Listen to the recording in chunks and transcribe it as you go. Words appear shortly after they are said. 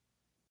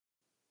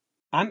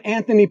I'm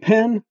Anthony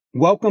Penn.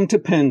 Welcome to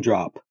Penn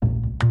Drop.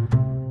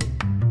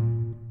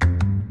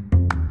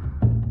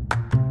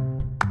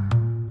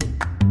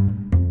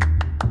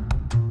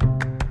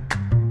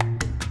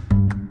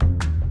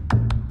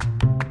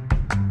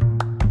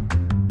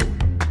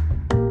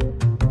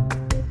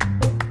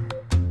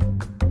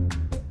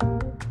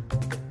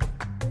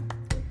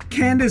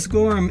 Candace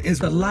Gorham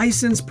is a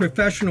licensed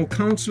professional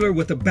counselor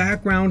with a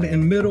background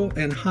in middle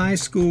and high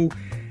school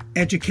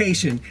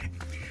education.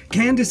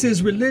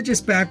 Candace's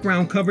religious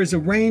background covers a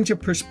range of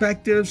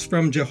perspectives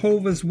from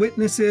Jehovah's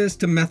Witnesses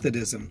to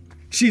Methodism.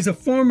 She's a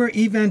former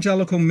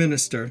evangelical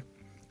minister,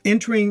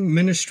 entering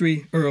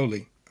ministry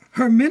early.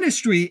 Her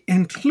ministry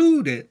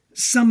included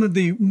some of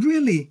the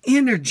really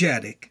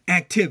energetic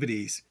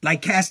activities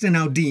like casting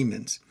out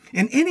demons.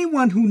 And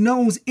anyone who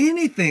knows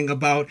anything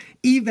about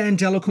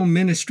evangelical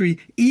ministry,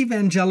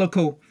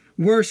 evangelical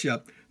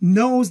worship,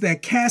 knows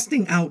that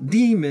casting out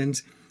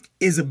demons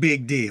is a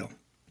big deal.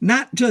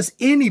 Not just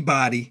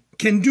anybody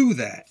can do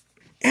that.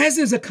 As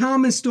is a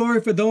common story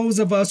for those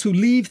of us who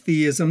leave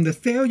theism, the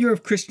failure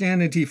of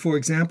Christianity, for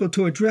example,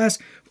 to address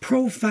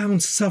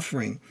profound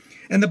suffering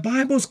and the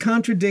Bible's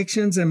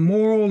contradictions and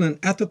moral and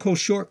ethical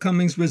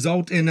shortcomings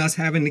result in us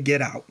having to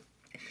get out.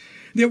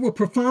 There were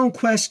profound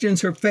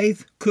questions her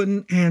faith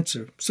couldn't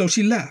answer, so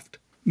she left,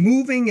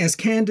 moving, as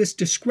Candace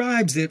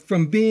describes it,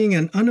 from being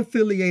an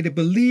unaffiliated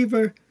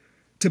believer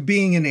to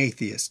being an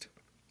atheist.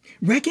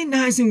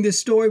 Recognizing this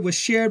story was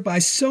shared by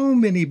so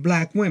many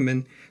Black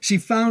women, she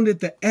founded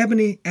the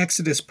Ebony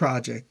Exodus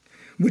Project,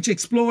 which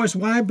explores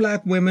why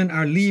Black women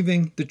are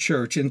leaving the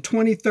church. In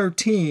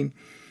 2013,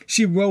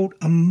 she wrote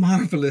a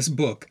marvelous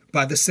book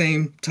by the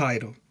same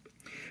title.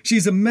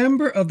 She's a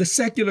member of the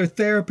Secular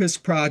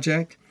Therapist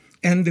Project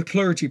and the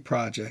Clergy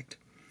Project,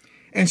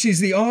 and she's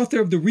the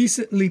author of the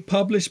recently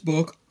published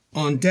book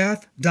on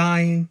death,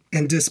 dying,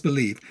 and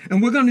disbelief.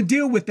 And we're going to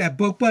deal with that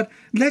book, but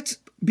let's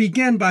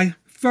begin by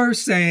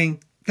first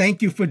saying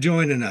thank you for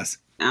joining us.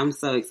 I'm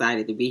so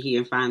excited to be here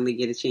and finally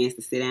get a chance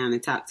to sit down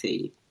and talk to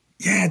you.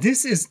 Yeah,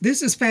 this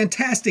is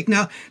fantastic.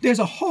 Now, there's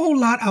a whole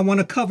lot I want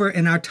to cover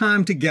in our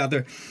time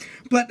together,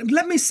 but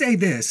let me say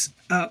this.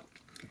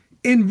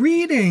 In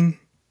reading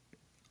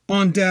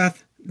on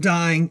death,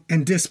 dying,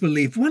 and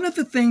disbelief, one of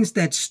the things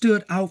that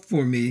stood out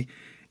for me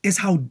is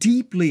how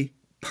deeply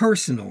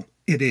personal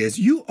it is.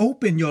 You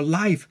open your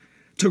life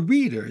to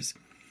readers,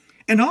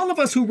 and all of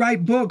us who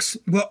write books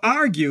will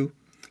argue,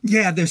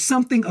 yeah, there's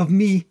something of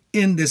me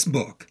in this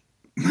book,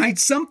 right?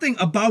 Something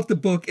about the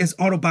book is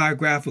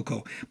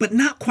autobiographical, but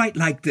not quite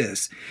like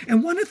this.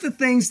 And one of the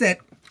things that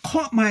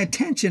caught my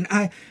attention,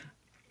 I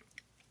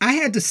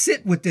had to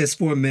sit with this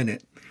for a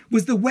minute,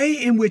 was the way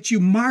in which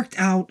you marked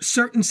out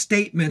certain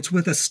statements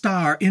with a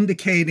star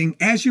indicating,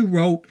 as you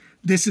wrote,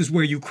 this is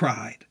where you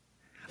cried.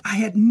 I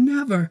had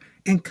never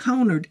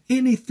encountered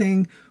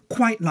anything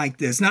quite like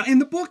this. Now, in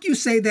the book, you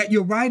say that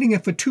you're writing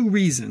it for two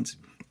reasons.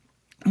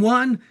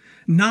 One,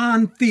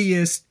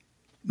 non-theists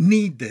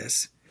need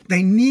this.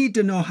 They need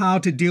to know how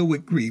to deal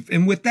with grief.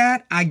 And with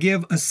that, I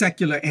give a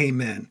secular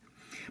amen.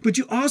 But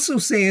you also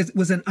say it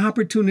was an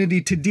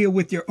opportunity to deal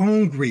with your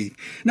own grief.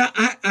 Now,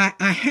 I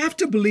have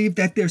to believe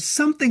that there's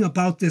something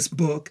about this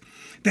book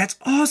that's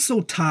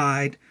also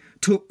tied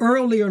to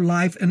earlier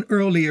life and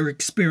earlier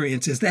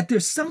experiences, that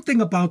there's something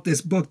about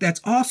this book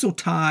that's also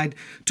tied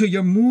to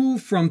your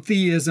move from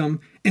theism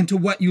into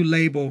what you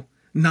label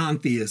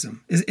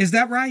non-theism. Is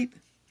that right?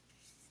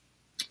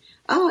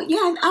 Oh,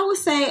 yeah, I would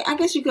say, I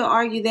guess you could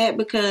argue that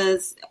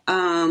because,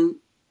 the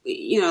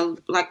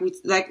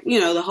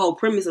whole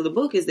premise of the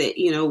book is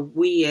that,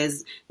 we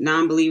as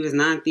non-believers,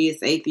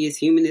 non-theists, atheists,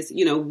 humanists,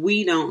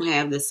 we don't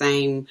have the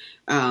same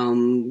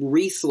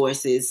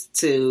resources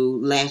to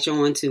latch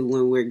on to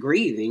when we're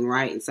grieving,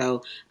 right? And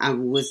so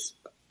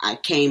I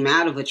came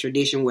out of a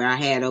tradition where I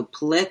had a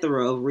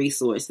plethora of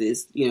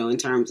resources, in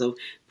terms of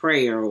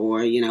prayer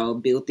or,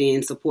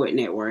 built-in support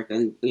network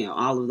and,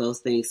 all of those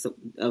things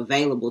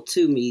available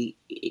to me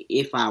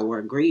if I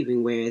were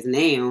grieving. Whereas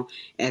now,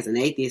 as an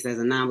atheist, as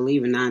a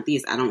non-believer,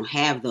 non-theist, I don't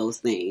have those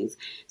things.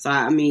 So,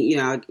 I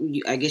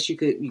guess you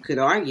could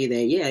argue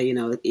that, yeah,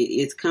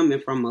 it's coming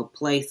from a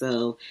place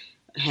of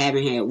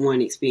having had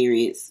one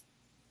experience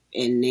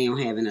and now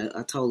having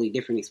a totally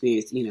different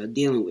experience,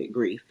 dealing with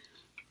grief.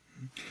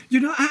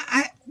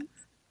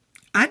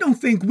 I don't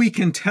think we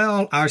can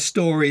tell our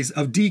stories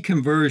of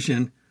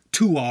deconversion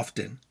too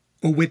often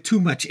or with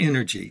too much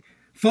energy.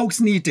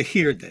 Folks need to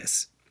hear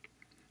this,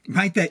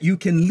 right? That you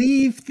can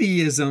leave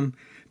theism,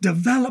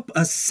 develop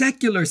a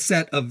secular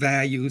set of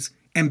values,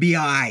 and be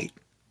all right,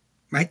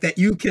 right? That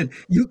you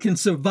can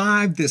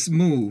survive this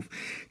move.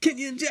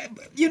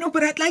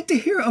 But I'd like to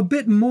hear a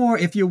bit more,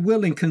 if you're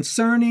willing,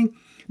 concerning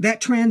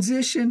that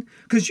transition,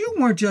 because you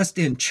weren't just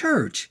in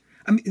church.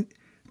 I mean,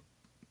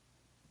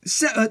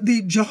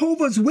 the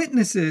Jehovah's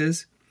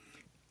Witnesses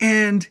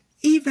and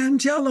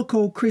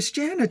evangelical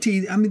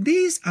Christianity, I mean,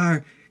 these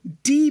are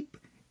deep,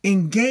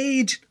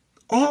 engaged,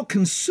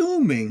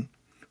 all-consuming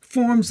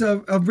forms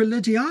of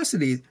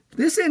religiosity.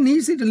 This isn't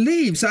easy to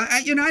leave. So,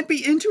 I'd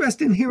be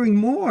interested in hearing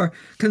more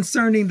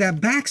concerning that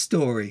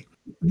backstory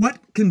What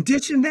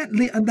conditioned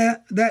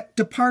that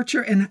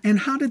departure, and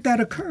how did that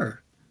occur?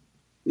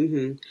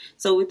 Mm-hmm.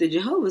 So with the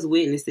Jehovah's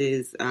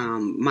Witnesses,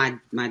 my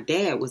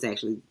dad was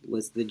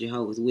the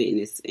Jehovah's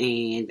Witness,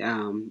 and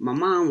my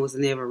mom was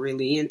never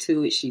really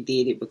into it. She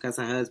did it because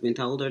her husband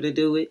told her to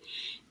do it,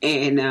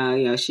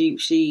 and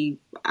she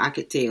I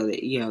could tell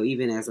that,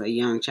 even as a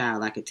young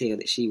child, I could tell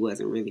that she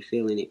wasn't really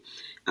feeling it.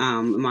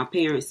 My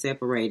parents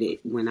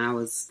separated when I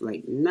was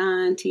like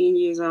 9, 10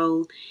 years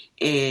old,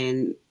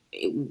 and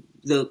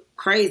the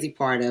crazy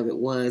part of it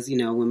was,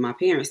 when my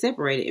parents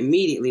separated,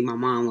 immediately my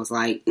mom was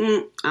like,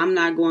 I'm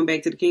not going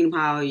back to the Kingdom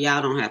Hall.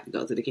 Y'all don't have to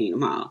go to the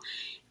Kingdom Hall.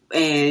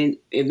 And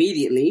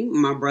immediately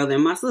my brother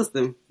and my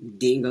sister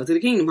didn't go to the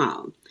Kingdom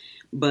Hall.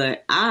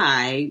 But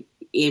I,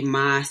 in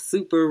my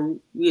super,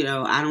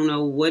 I don't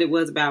know what it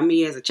was about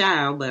me as a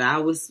child, but I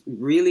was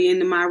really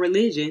into my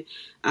religion.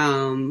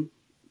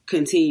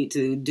 Continued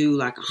to do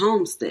like a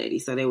home study.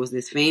 So there was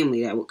this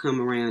family that would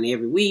come around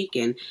every week,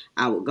 and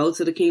I would go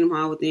to the Kingdom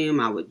Hall with them.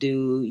 I would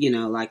do,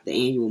 like the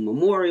annual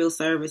memorial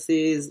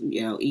services,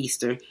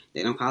 Easter.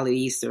 They don't call it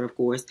Easter, of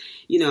course.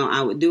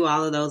 I would do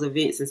all of those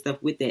events and stuff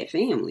with that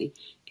family.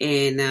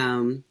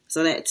 And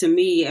so that, to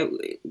me,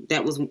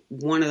 that was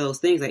one of those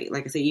things.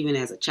 Like I said, even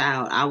as a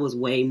child, I was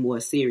way more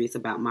serious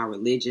about my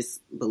religious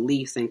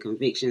beliefs and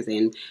convictions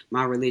and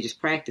my religious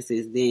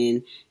practices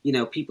than,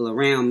 people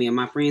around me. And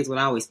my friends would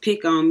always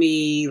pick on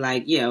me,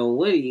 like,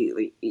 what are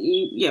you,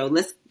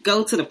 let's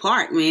go to the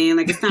park, man.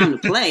 Like, it's time to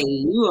play.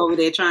 You over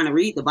there trying to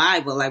read the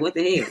Bible. Like, what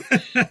the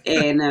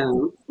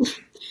hell?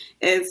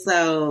 And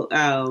so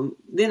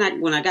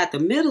then when I got to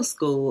middle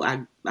school,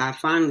 I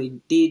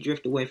finally did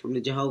drift away from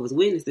the Jehovah's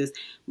Witnesses,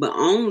 but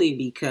only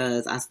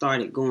because I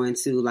started going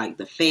to like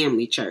the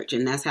family church,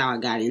 and that's how I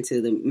got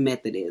into the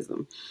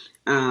Methodism.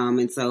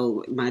 And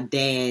so my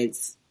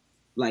dad's,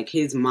 like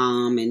his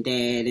mom and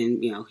dad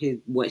and,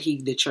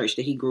 the church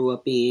that he grew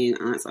up in,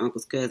 aunts,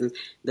 uncles, cousins,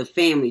 the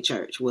family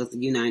church was the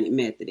United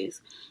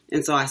Methodist.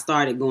 And so I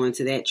started going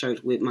to that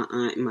church with my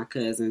aunt and my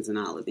cousins and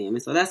all of them.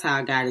 And so that's how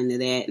I got into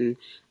that. And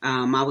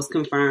I was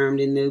confirmed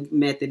in the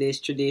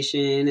Methodist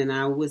tradition, and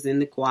I was in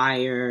the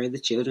choir, the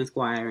children's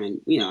choir.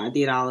 And, I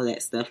did all of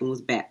that stuff and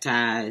was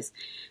baptized.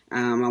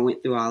 I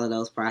went through all of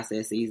those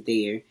processes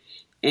there.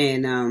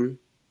 And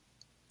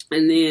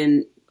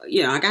then,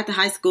 I got to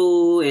high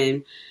school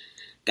and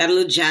got a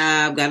little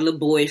job, got a little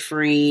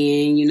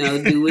boyfriend,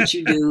 do what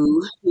you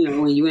do,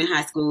 when you're in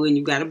high school and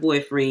you got a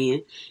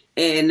boyfriend.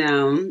 And,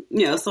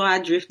 so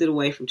I drifted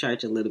away from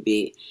church a little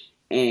bit.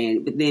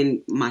 But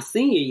then my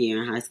senior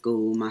year in high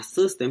school, my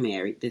sister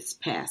married this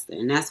pastor,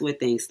 and that's where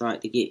things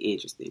started to get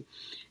interesting.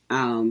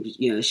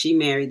 She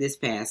married this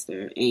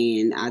pastor,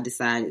 and I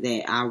decided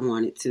that I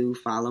wanted to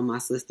follow my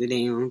sister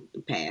down the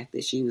path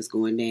that she was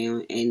going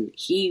down. And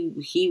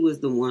he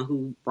was the one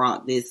who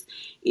brought this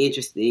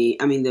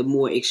the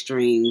more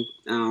extreme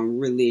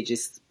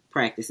religious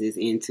practices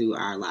into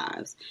our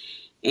lives.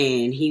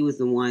 And he was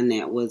the one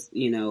that was,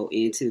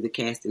 into the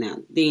casting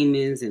out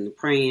demons and the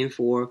praying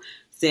for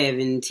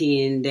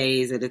 7-10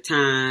 days at a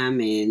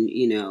time, and,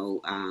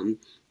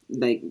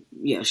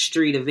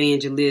 street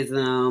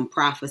evangelism,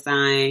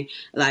 prophesying.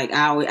 Like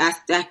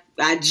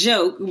I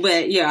joke,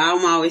 but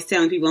I'm always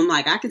telling people, I'm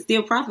like, I can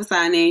still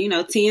prophesy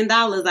now,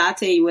 $10, I'll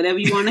tell you whatever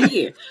you want to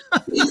hear.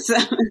 So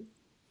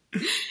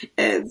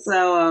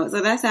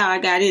that's how I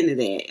got into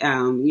that.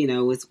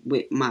 It's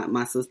with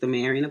my sister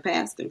marrying a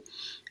pastor.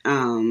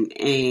 And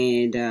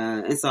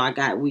so I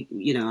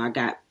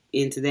got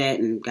into that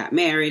and got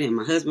married, and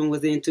my husband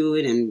was into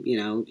it, and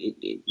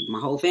my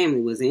whole family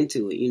was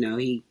into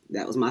it.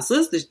 That was my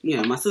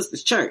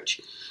sister's church,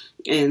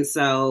 and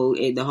so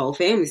the whole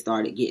family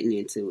started getting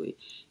into it,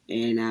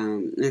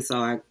 and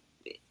so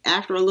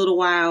after a little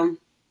while,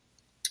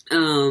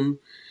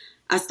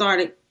 I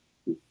started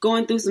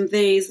going through some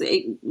things.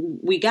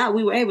 We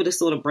were able to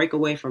sort of break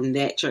away from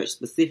that church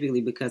specifically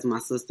because my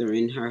sister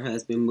and her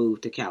husband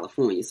moved to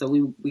California. So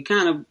we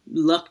kind of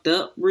lucked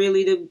up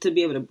really to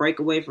be able to break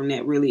away from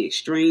that really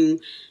extreme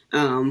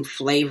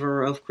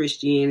flavor of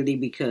Christianity,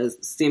 because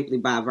simply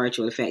by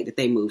virtue of the fact that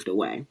they moved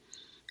away.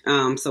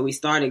 So we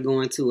started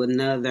going to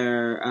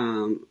another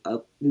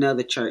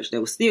church that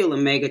was still a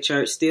mega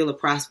church, still a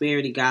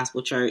prosperity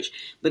gospel church,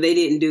 but they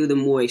didn't do the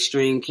more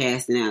extreme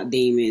casting out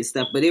demons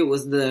stuff. But it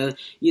was you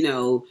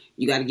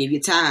got to give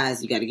your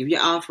tithes, you got to give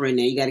your offering,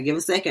 now you got to give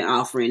a second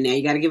offering, now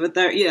you got to give a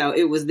third.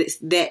 It was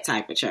that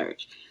type of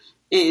church,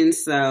 and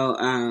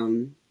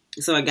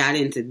so I got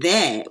into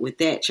that with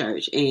that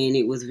church, and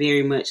it was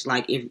very much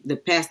like, if the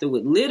pastor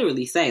would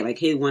literally say, like,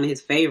 one of his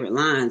favorite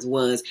lines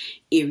was,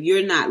 if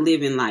you're not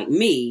living like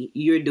me,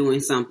 you're doing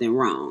something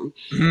wrong.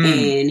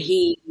 And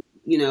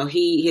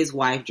his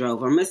wife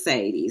drove a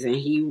Mercedes, and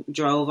he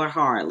drove a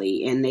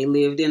Harley, and they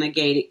lived in a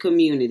gated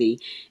community,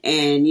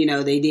 and,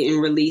 they didn't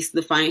release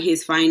his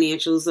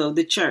financials of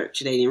the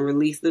church. They didn't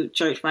release the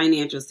church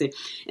financials.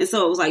 And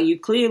so it was like, you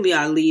clearly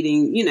are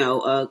leading,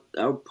 a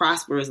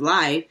prosperous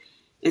life,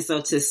 And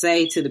so to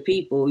say to the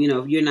people,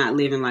 if you're not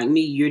living like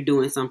me, you're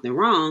doing something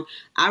wrong,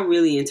 I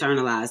really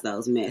internalized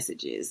those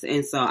messages.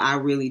 And so I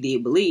really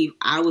did believe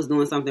I was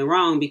doing something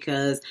wrong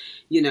because,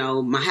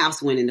 my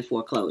house went into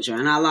foreclosure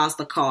and I lost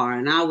a car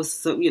and I was,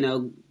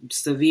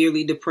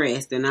 severely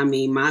depressed. And I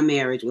mean, my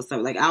marriage was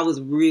I was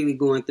really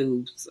going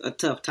through a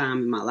tough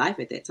time in my life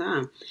at that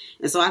time.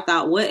 And so I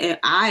thought, what if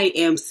I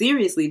am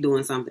seriously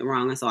doing something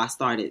wrong? And so I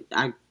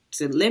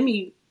said, let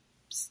me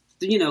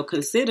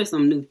consider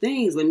some new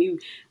things. Let me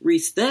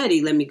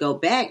restudy. Let me go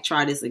back,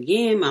 try this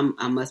again.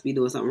 I must be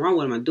doing something wrong.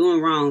 What am I doing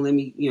wrong? Let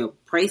me,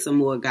 pray some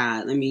more,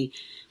 God.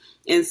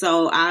 And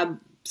so I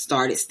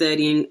started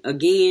studying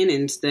again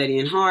and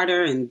studying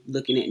harder and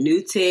looking at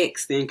new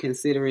texts and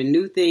considering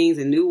new things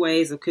and new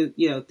ways of,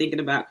 thinking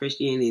about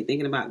Christianity and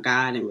thinking about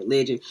God and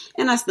religion.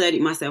 And I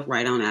studied myself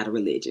right on out of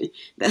religion.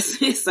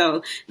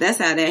 So that's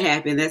how that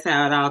happened. That's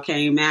how it all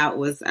came out.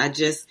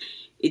 The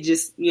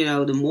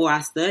more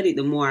I studied,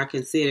 the more I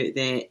considered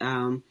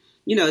that,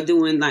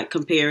 doing like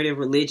comparative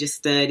religious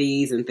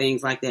studies and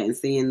things like that and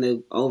seeing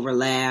the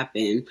overlap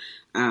and,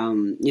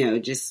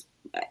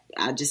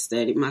 I just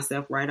studied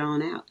myself right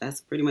on out. That's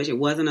pretty much, it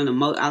wasn't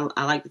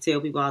I like to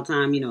tell people all the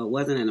time, it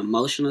wasn't an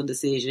emotional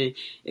decision.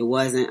 It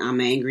wasn't,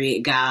 I'm angry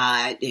at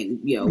God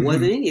and, it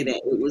wasn't any of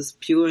that. It was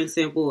pure and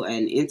simple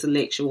and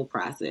intellectual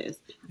process.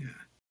 Yeah.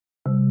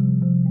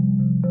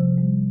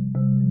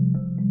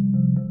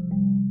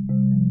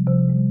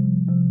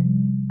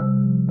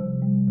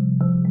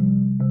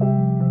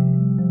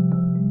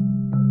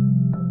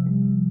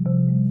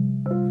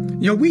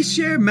 We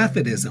share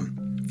Methodism.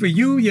 For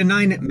you,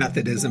 United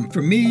Methodism.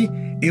 For me,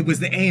 it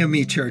was the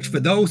AME Church. For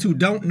those who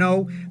don't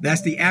know,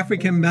 that's the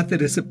African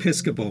Methodist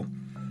Episcopal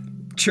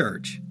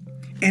Church.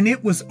 And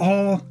it was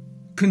all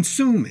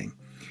consuming.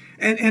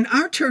 And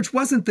our church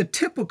wasn't the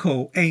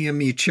typical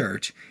AME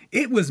church.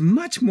 It was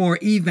much more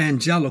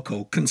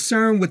evangelical,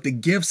 concerned with the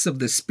gifts of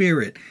the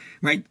Spirit,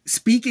 right?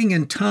 Speaking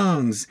in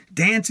tongues,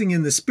 dancing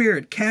in the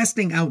Spirit,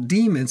 casting out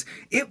demons.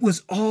 It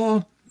was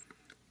all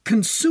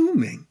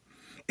consuming.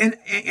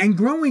 And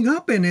growing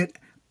up in it,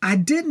 I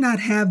did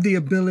not have the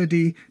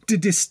ability to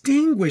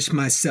distinguish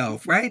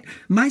myself, right?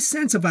 My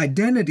sense of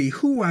identity,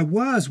 who I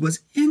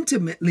was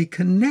intimately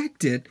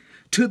connected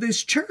to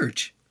this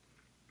church.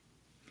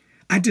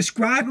 I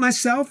described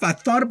myself, I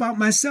thought about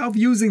myself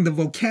using the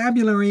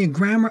vocabulary and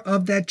grammar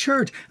of that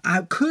church.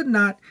 I could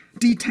not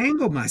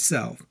detangle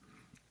myself.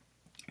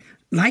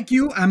 Like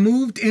you, I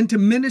moved into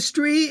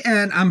ministry,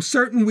 and I'm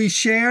certain we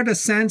shared a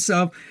sense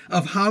of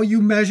how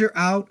you measure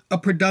out a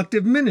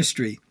productive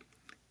ministry.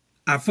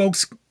 Our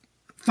folks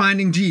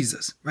finding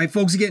Jesus, right?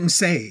 Folks getting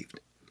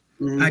saved.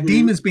 Our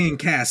demons being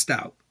cast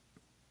out,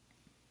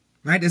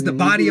 right? Is the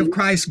body of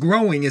Christ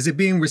growing? Is it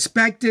being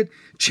respected,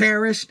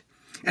 cherished?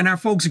 And our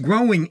folks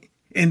growing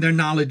in their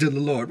knowledge of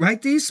the Lord,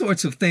 right? These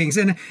sorts of things.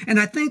 And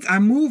I think our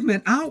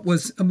movement out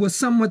was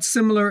somewhat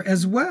similar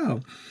as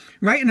well.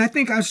 Right. And I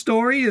think our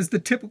story is the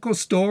typical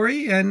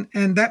story. And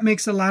that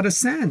makes a lot of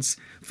sense.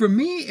 For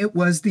me, it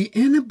was the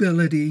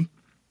inability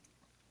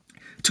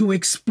to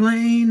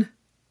explain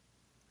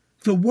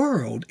the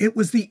world. It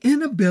was the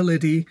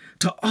inability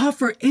to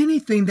offer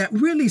anything that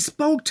really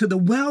spoke to the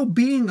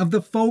well-being of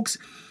the folks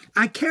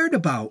I cared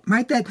about,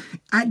 right? That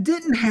I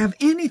didn't have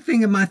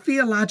anything in my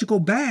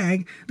theological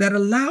bag that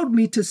allowed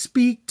me to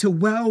speak to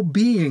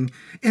well-being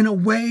in a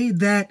way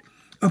that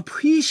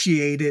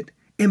appreciated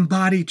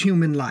embodied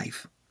human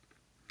life.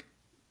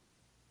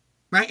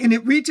 Right? And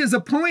it reaches a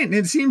point, and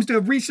it seems to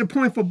have reached a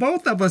point for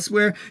both of us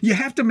where you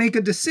have to make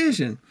a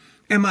decision.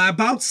 Am I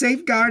about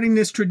safeguarding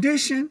this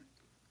tradition,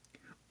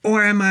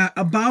 or am I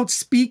about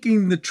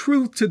speaking the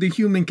truth to the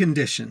human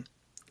condition?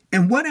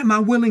 And what am I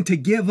willing to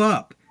give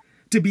up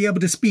to be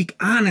able to speak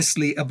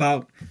honestly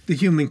about the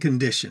human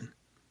condition?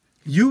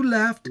 You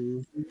left,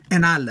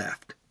 and I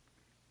left.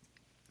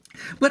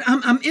 But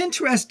I'm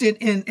interested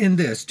in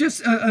this.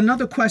 Just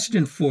another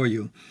question for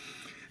you.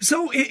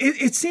 So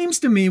it seems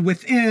to me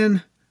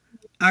within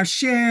our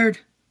shared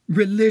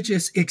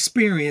religious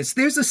experience,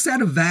 there's a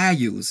set of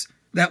values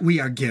that we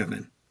are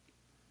given,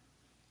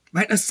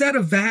 right? A set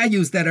of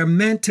values that are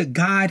meant to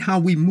guide how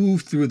we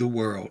move through the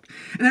world.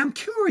 And I'm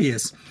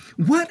curious,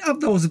 what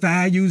of those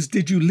values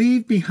did you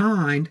leave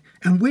behind,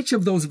 and which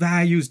of those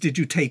values did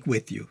you take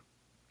with you?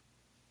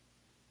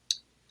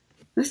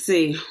 Let's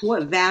see,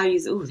 what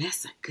values? Oh,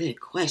 that's a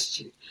good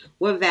question.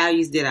 What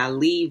values did I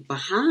leave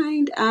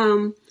behind?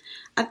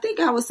 I think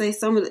I would say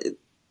some of the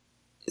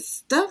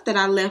stuff that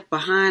I left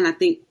behind, I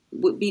think,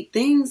 would be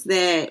things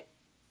that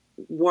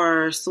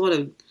were sort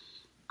of,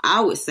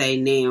 I would say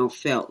now,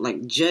 felt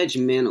like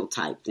judgmental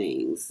type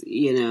things,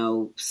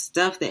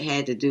 stuff that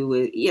had to do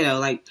with,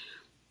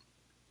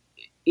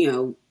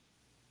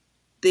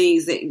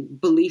 things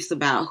that beliefs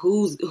about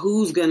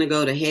who's going to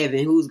go to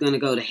heaven, who's going to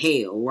go to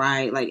hell,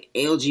 right? Like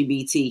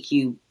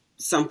LGBTQ,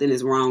 something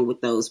is wrong with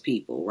those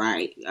people,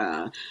 right?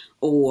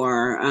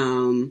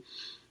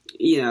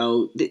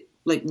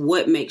 Like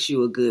what makes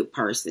you a good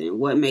person?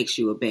 What makes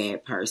you a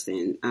bad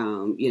person?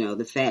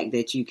 The fact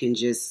that you can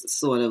just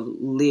sort of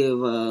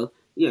live a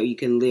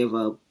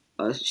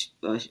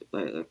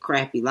a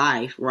crappy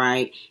life,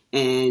 right?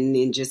 And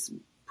then just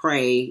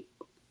pray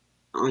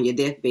on your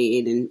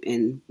deathbed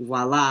and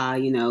voila,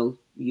 you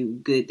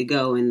good to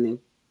go in the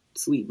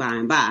sweet by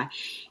and by.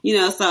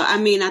 So I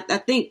mean, I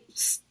think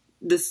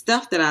the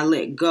stuff that I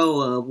let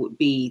go of would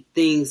be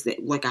things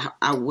that like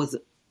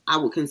I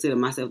would consider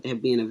myself to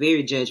have been a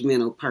very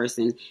judgmental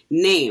person.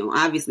 Now,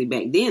 obviously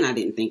back then I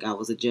didn't think I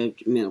was a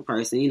judgmental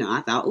person.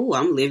 I thought, oh,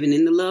 I'm living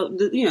in the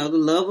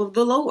love of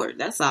the Lord.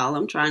 That's all.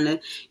 I'm trying to,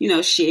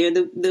 share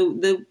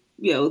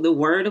the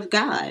word of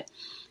God.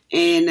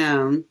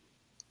 And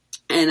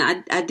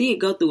I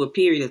did go through a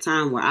period of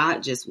time where I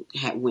just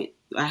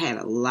I had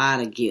a lot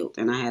of guilt,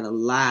 and I had a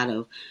lot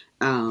of,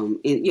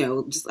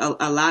 just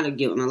a lot of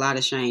guilt and a lot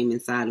of shame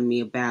inside of me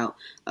about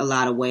a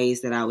lot of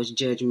ways that I was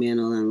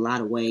judgmental and a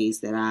lot of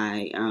ways that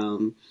I,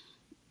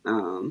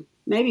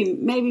 maybe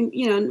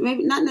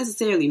not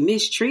necessarily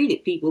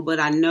mistreated people,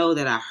 but I know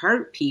that I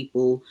hurt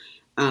people,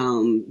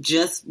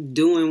 just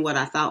doing what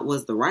I thought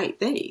was the right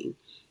thing.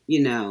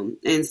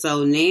 And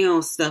so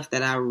now stuff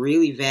that I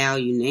really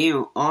value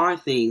now are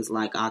things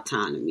like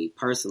autonomy,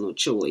 personal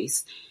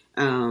choice,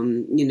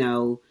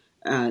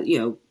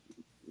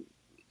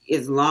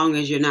 as long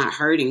as you're not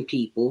hurting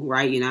people,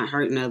 right? You're not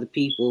hurting other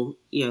people,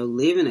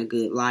 living a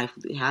good life.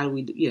 How do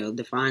we,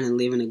 define and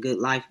living a good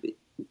life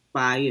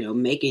by,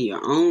 making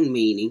your own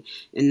meaning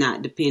and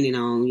not depending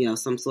on,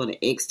 some sort of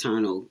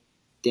external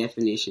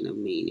definition of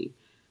meaning.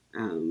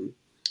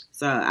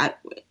 So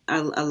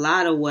a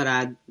lot of what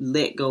I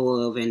let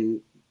go of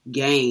and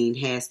gain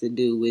has to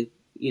do with,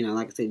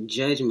 like I said,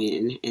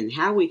 judgment and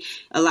how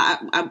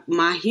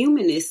my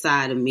humanist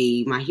side of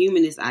me, my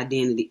humanist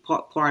identity,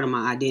 part of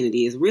my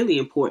identity is really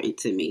important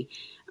to me.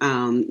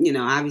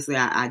 Obviously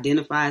I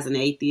identify as an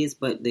atheist,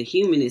 but the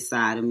humanist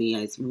side of me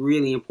is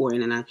really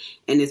important. And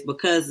it's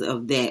because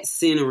of that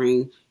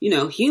centering,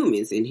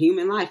 humans and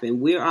human life, and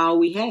we're all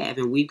we have,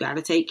 and we've got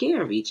to take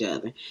care of each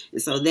other.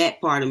 And so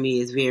that part of me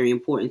is very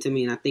important to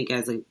me. And I think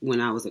when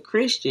I was a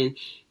Christian,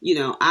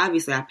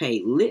 obviously I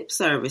paid lip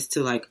service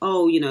to like,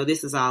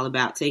 this is all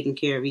about taking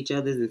care of each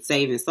other and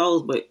saving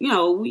souls. But,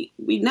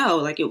 we know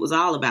like it was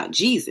all about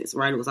Jesus,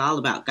 right? It was all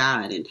about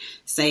God and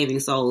saving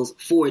souls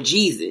for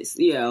Jesus,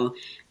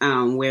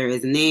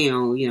 whereas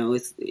now,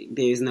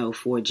 there's no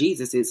for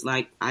Jesus. It's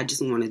like, I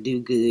just want to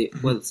do good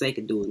for the sake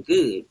of doing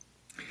good.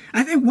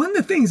 I think one of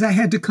the things I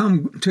had to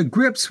come to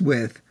grips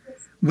with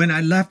when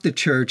I left the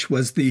church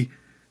was the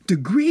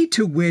degree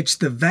to which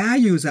the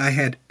values I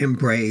had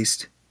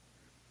embraced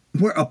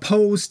were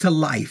opposed to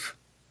life.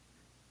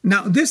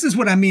 Now, this is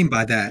what I mean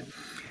by that.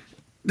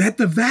 That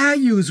the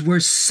values were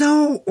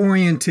so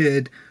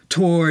oriented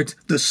towards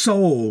the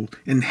soul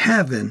and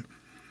heaven,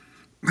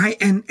 right?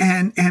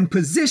 And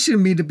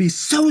positioned me to be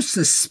so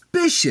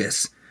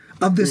suspicious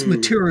of this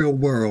material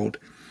world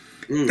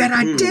that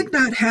I did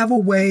not have a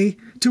way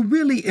to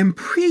really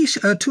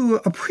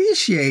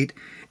appreciate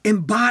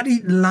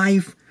embodied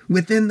life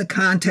within the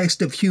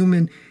context of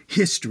human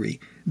history.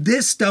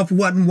 This stuff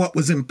wasn't what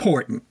was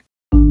important.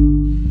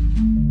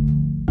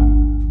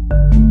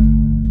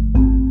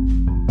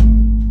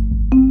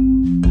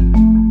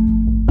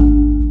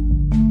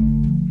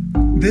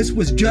 This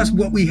was just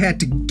what we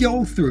had to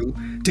go through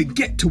to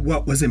get to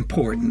what was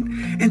important.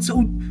 And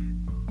so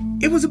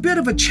it was a bit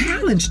of a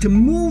challenge to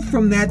move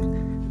from that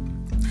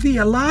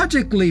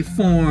theologically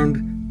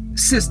formed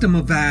system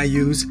of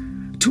values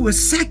to a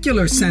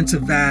secular sense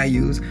of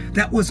values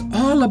that was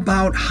all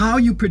about how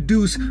you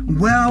produce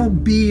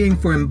well-being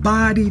for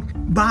embodied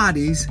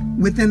bodies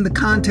within the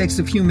context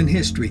of human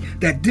history.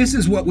 That this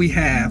is what we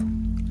have.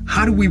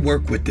 How do we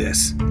work with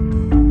this?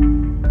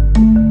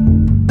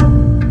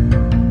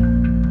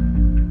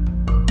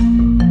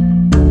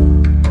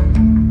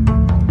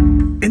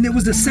 And there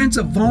was a sense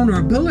of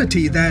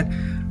vulnerability that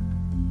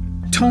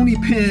Tony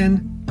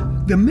Penn,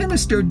 the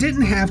minister,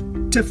 didn't have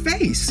to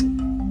face,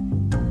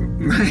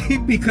 right?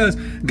 Because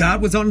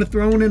God was on the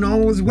throne and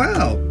all was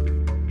well.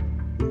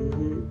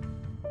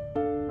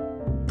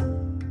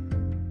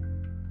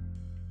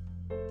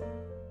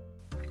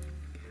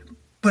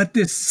 But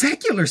this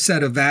secular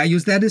set of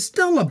values that is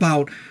still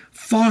about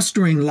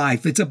fostering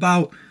life. It's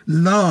about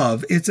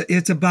love.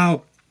 It's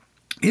about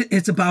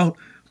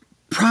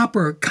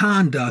proper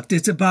conduct.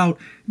 It's about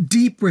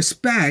deep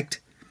respect.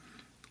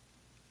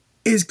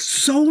 Is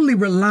solely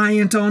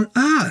reliant on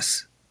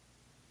us.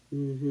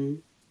 Mm-hmm.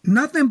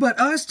 Nothing but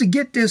us to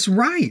get this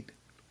right.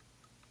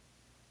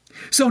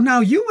 So now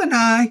you and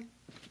I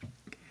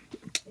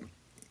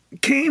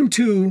came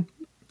to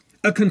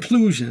a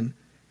conclusion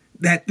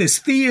that this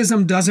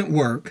theism doesn't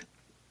work,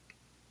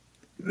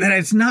 that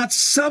it's not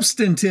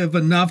substantive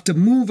enough to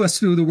move us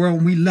through the world,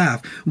 and we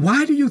left.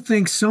 Why do you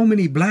think so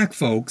many black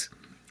folks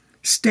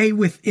stay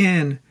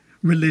within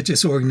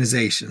religious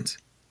organizations?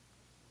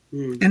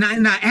 And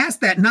I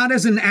ask that not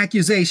as an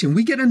accusation.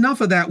 We get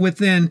enough of that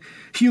within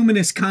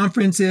humanist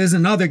conferences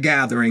and other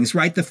gatherings,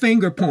 right? The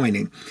finger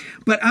pointing.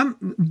 But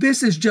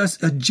this is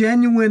just a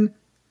genuine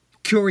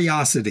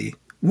curiosity.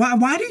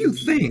 Why do you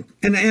think?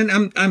 And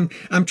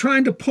I'm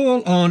trying to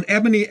pull on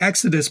Ebony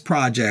Exodus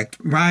Project,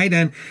 right?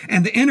 And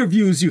the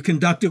interviews you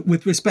conducted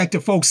with respect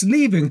to folks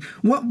leaving.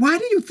 Why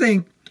do you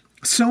think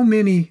so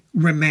many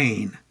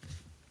remain?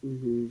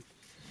 Mm-hmm.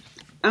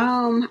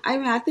 I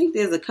mean, I think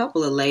there's a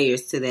couple of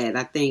layers to that.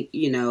 I think,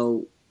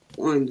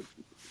 on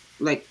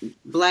like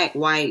black,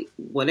 white,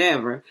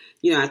 whatever,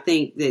 I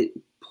think that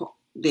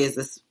there's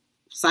a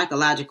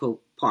psychological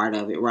part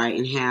of it, right?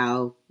 And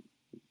how,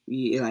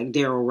 like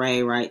Daryl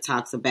Ray, right,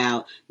 talks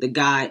about the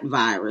God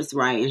virus,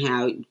 right, and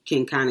how it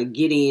can kind of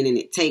get in and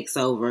it takes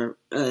over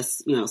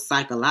us,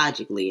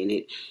 psychologically, and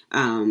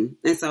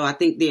and so I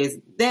think there's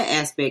that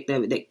aspect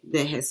of it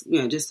that has,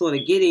 just sort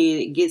of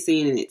it gets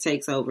in and it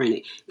takes over and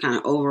it kind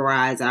of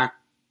overrides our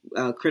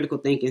critical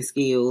thinking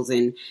skills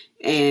and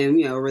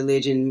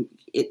religion.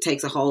 It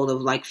takes a hold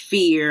of like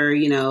fear,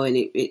 and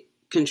it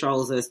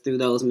controls us through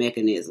those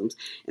mechanisms,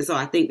 and so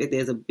I think that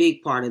there's a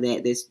big part of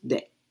that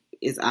that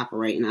is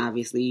operating,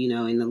 obviously, in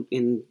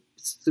the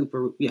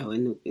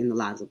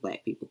lives of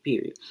Black people,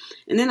 period.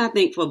 And then I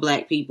think for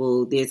Black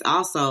people, there's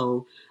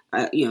also,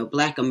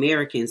 Black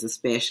Americans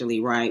especially,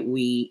 right?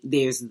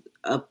 There's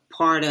a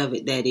part of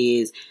it that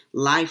is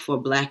life for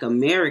Black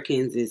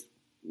Americans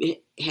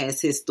has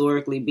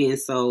historically been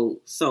so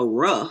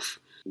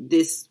rough.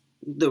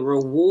 The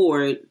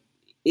reward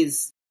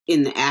is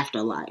in the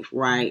afterlife,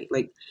 right?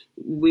 Like,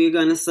 we're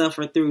going to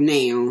suffer through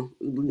now.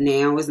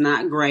 Now is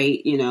not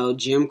great.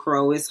 Jim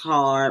Crow is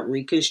hard.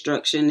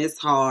 Reconstruction is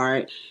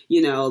hard.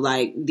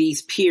 Like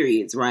these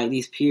periods, right?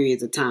 These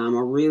periods of time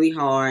are really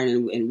hard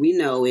and we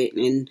know it.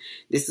 And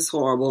this is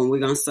horrible. And we're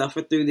going to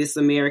suffer through this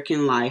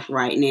American life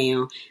right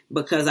now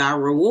because our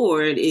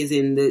reward is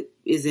in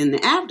the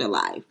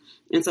afterlife.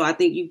 And so I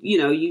think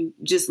you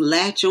just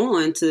latch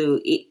on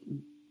to it,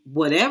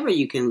 whatever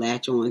you can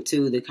latch on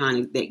to, the kind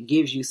of that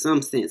gives you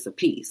some sense of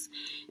peace.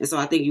 And so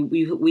I think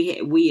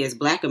we as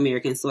Black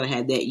Americans sort of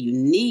had that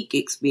unique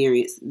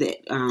experience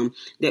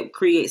that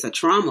creates a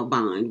trauma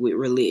bond with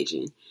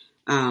religion.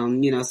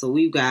 So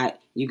you got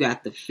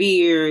the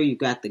fear, you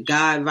got the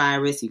God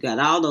virus, you got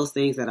all those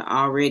things that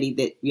are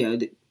already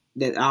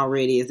that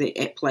already is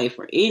at play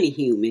for any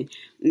human.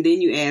 And then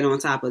you add on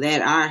top of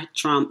that our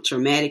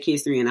traumatic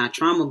history and our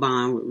trauma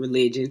bond with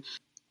religion.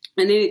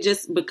 And then it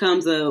just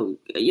becomes a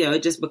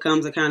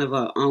kind of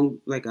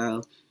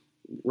a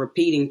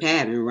repeating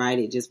pattern, right?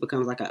 It just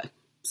becomes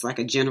it's like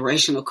a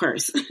generational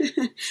curse.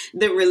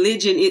 The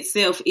religion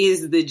itself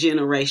is the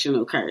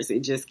generational curse.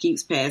 It just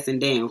keeps passing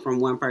down from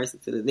one person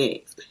to the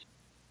next.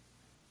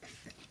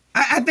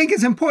 I think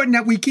it's important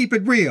that we keep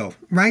it real,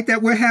 right?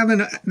 That we're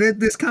having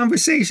this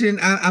conversation.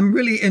 I'm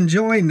really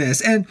enjoying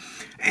this. And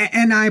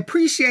I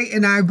appreciate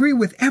and I agree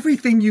with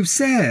everything you've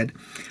said.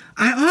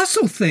 I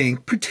also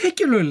think,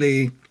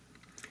 particularly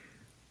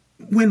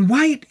when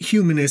white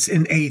humanists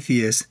and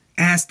atheists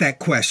ask that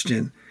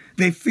question,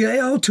 they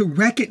fail to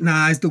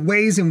recognize the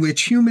ways in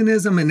which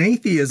humanism and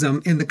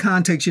atheism in the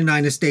context of the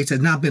United States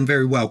has not been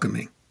very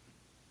welcoming.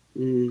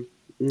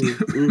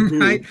 Mm-hmm.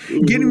 Right?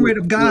 Mm-hmm. Getting rid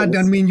of God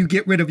doesn't mean you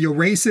get rid of your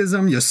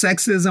racism, your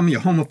sexism,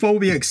 your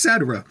homophobia,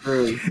 etc.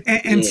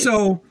 And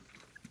so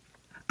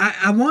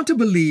I want to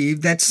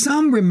believe that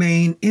some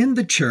remain in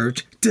the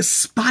church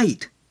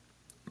despite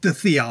the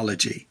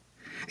theology.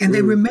 And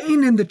they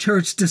remain in the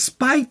church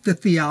despite the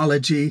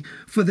theology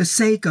for the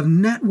sake of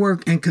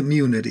network and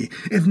community.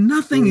 If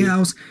nothing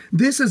else,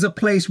 this is a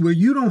place where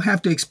you don't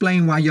have to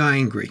explain why you're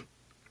angry.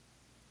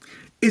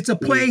 It's a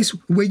place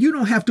where you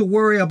don't have to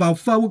worry about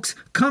folks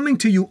coming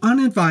to you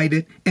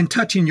uninvited and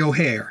touching your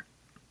hair.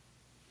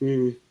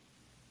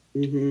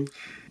 Mm-hmm.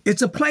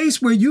 It's a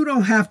place where you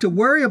don't have to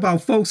worry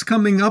about folks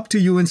coming up to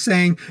you and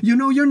saying,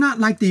 you're not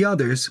like the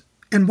others.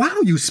 And wow,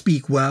 you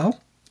speak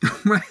well.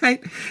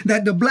 Right?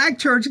 That the Black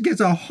church gets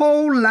a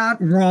whole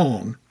lot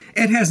wrong.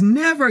 It has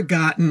never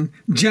gotten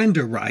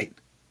gender right.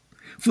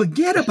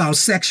 Forget about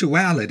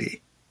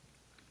sexuality.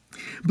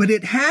 But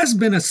it has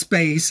been a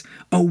space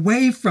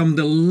away from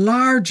the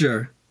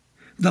larger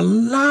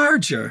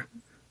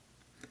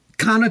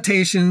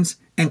connotations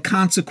and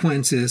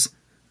consequences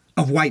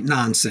of white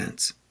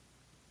nonsense.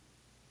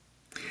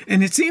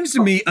 And it seems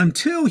to me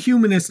until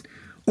humanist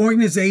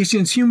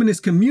organizations,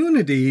 humanist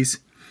communities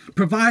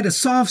provide a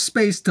soft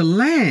space to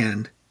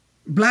land,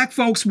 Black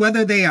folks,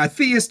 whether they are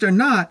theists or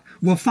not,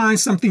 will find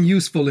something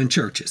useful in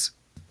churches.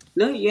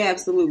 No, you're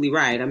absolutely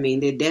right. I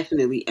mean,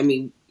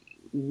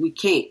 we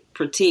can't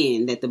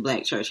pretend that the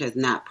Black church has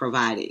not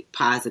provided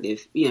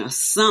positive,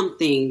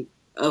 something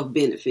of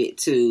benefit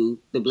to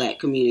the Black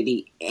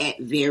community at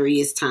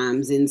various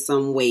times in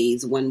some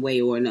ways, one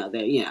way or another,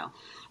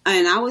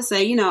 And I would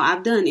say,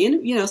 I've done,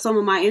 some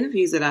of my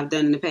interviews that I've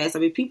done in the past. I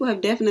mean, people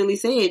have definitely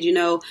said,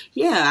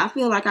 I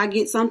feel like I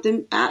get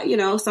something,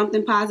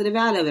 something positive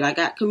out of it. I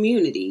got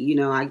community,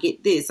 I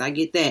get this, I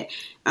get that.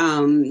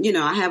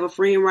 I have a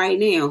friend right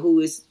now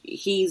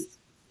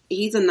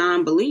he's a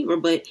non-believer,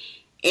 but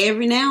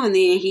every now and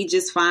then he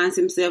just finds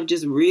himself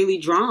just really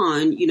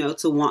drawn,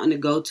 to wanting to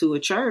go to a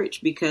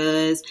church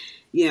because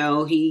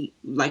he,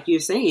 like you're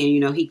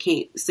saying, he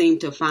can't seem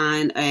to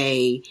find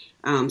a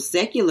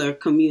secular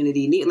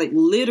community. Like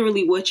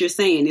literally what you're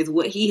saying is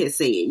what he has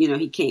said.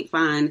 He can't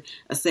find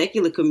a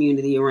secular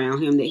community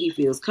around him that he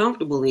feels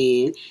comfortable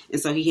in. And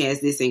so he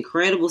has this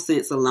incredible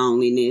sense of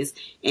loneliness.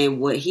 And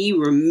what he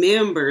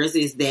remembers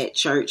is that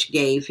church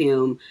gave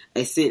him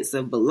a sense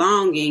of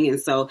belonging. And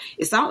so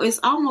it's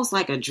almost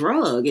like a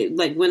drug.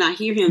 Like when I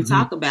hear him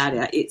talk about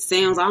it, it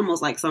sounds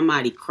almost like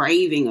somebody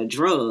craving a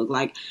drug.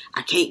 Like,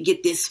 I can't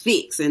get this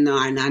fix. And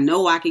I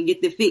know I can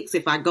get the fix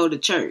if I go to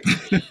church.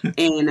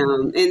 And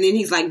then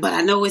he's like, but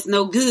I know it's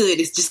no good.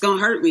 It's just going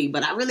to hurt me,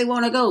 but I really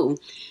want to go.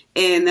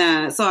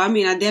 And so, I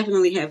mean, I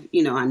definitely have,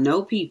 I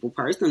know people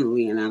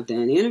personally, and I've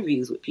done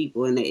interviews with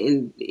people,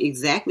 and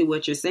exactly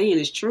what you're saying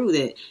is true,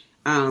 that,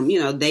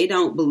 they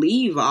don't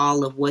believe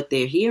all of what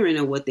they're hearing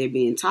or what they're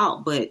being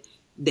taught, but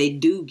they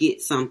do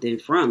get something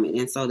from it.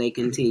 And so they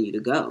continue to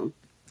go.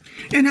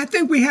 And I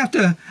think we have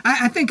to,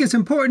 I think it's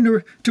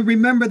important to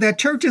remember that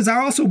churches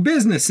are also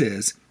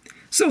businesses.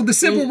 So the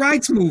civil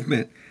rights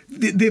movement,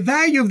 the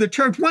value of the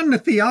church wasn't the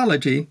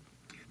theology.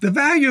 The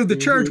value of the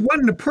church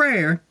wasn't the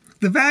prayer.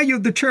 The value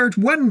of the church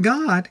wasn't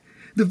God.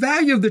 The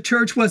value of the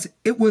church was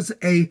it was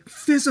a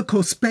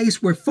physical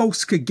space where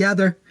folks could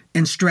gather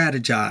and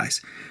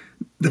strategize.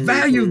 The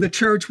value of the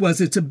church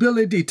was its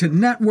ability to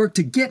network,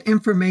 to get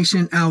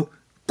information out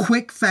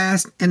quick,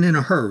 fast, and in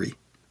a hurry.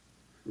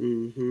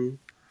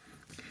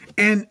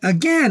 And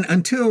again,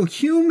 until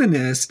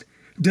humanists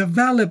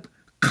develop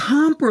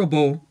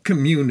comparable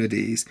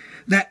communities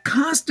that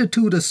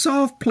constitute a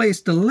soft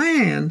place to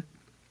land,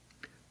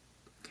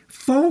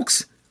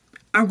 folks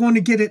are going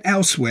to get it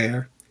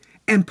elsewhere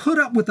and put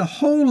up with a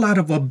whole lot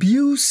of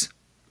abuse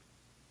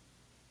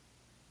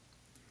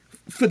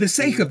for the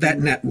sake of that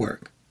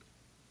network.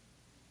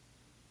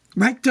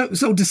 Right?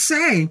 So to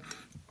say,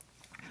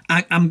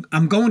 I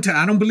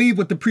don't believe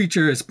what the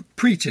preacher is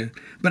preaching,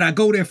 but I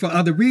go there for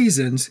other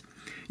reasons,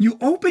 you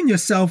open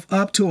yourself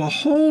up to a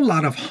whole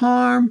lot of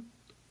harm,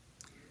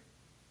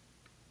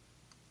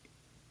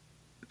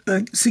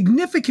 a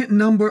significant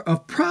number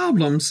of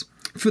problems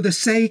for the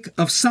sake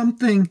of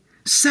something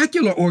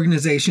secular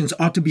organizations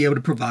ought to be able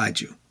to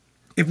provide you.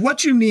 If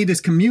what you need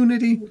is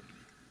community,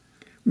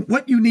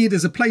 what you need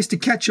is a place to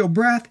catch your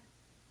breath,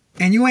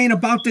 and you ain't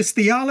about this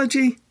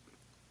theology,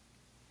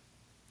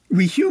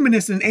 we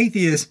humanists and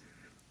atheists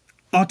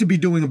ought to be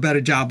doing a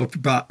better job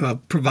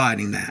of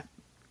providing that.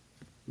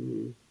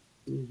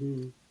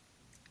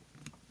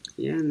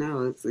 Yeah,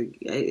 no,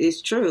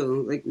 it's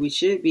true. Like, we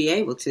should be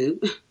able to.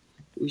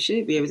 We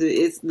should be able to.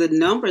 It's the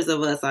numbers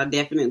of us are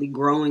definitely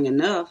growing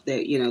enough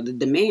that, the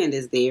demand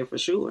is there for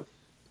sure.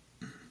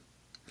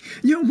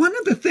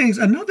 Another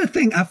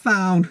thing I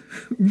found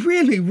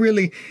really,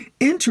 really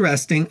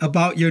interesting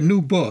about your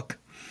new book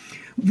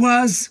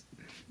was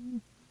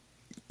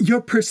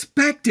your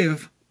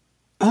perspective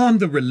on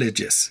the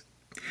religious,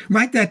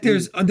 right? That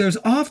there's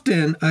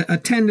often a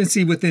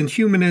tendency within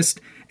humanist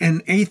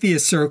and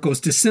atheist circles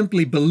to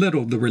simply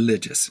belittle the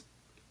religious.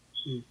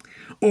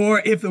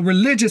 Or if a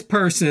religious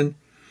person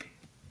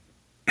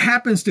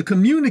happens to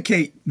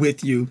communicate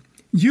with you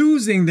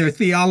using their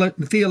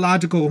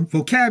theological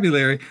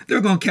vocabulary,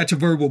 they're going to catch a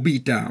verbal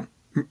beatdown,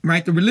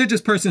 right? The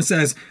religious person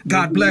says,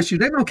 God bless you.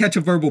 They're going to catch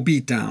a verbal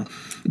beatdown.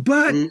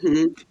 But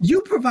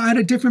you provide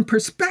a different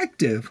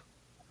perspective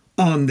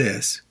on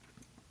this,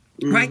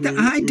 right? The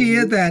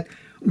idea that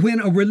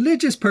when a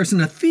religious person,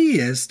 a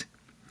theist,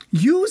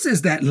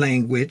 uses that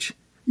language,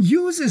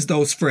 uses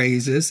those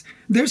phrases,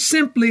 they're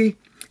simply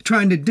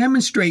trying to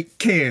demonstrate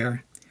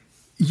care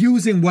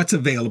using what's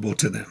available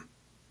to them.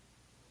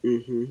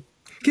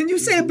 Can you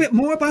say a bit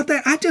more about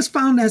that? I just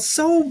found that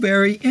so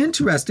very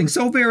interesting,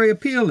 so very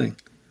appealing.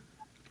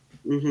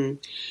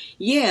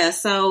 Yeah,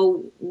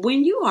 so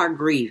when you are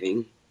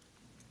grieving,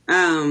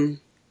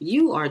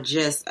 you are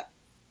just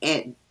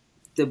at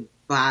the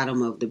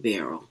bottom of the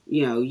barrel.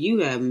 You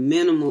have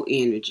minimal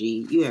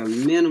energy. You have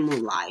minimal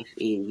life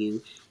in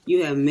you.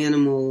 You have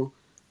minimal,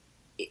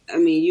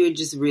 you're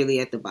just really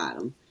at the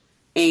bottom.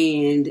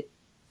 And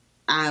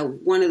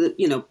one of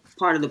the,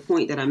 part of the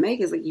point that I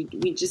make is like,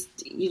 you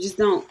just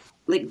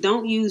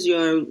don't use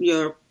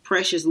your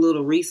precious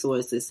little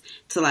resources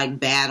to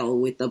battle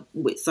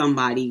with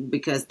somebody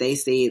because they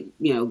said,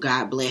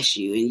 God bless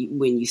you. And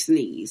when you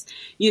sneeze,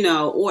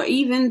 or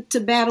even to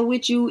battle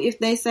with you if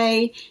they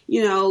say,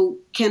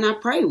 can I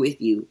pray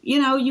with you?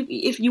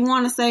 If you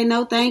want to say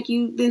no, thank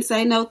you, then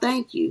say no,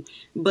 thank you.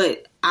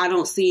 But I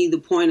don't see the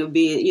point of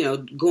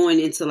being, going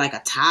into like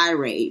a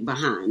tirade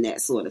behind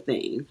that sort of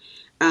thing.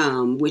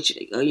 Which,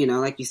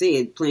 like you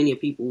said, plenty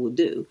of people will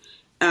do.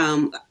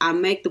 I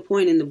make the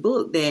point in the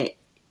book that,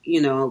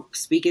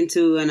 speaking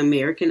to an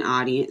American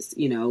audience,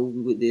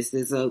 this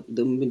is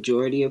the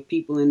majority of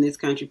people in this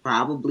country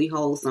probably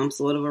hold some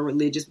sort of a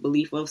religious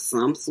belief of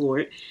some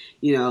sort.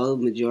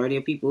 Majority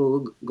of people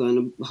are going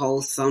to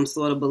hold some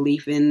sort of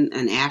belief in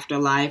an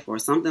afterlife or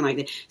something like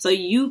that. So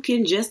you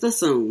can just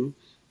assume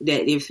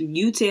that if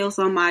you tell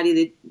somebody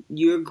that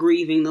you're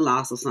grieving the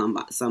loss of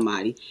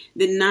somebody,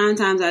 then 9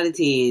 times out of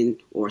 10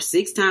 or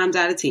 6 times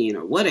out of 10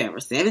 or whatever,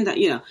 7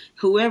 times,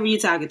 whoever you're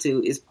talking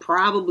to is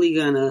probably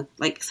gonna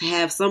like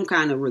have some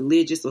kind of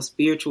religious or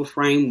spiritual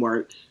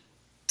framework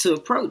to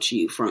approach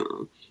you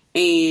from.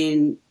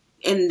 And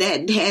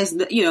that has,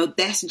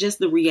 that's just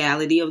the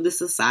reality of the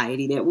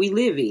society that we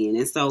live in.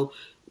 And so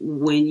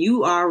when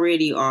you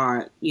already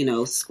are,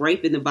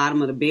 scraping the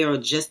bottom of the barrel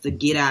just to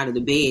get out of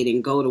the bed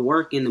and go to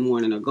work in the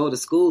morning or go to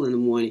school in the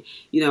morning,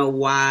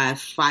 why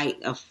fight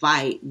a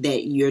fight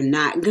that you're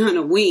not going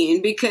to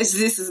win, because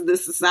this is the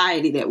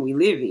society that we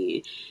live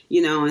in,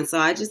 and so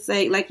I just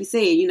say, like you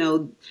said,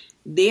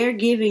 they're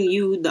giving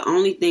you the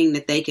only thing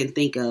that they can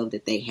think of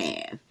that they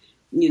have,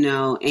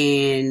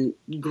 and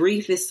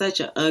grief is such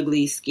an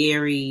ugly,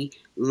 scary,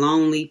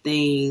 lonely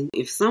thing.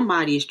 If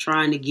somebody is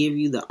trying to give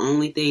you the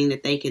only thing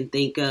that they can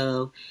think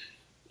of,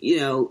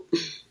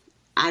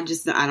 I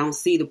don't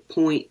see the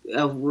point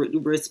of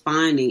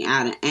responding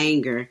out of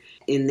anger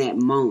in that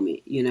moment.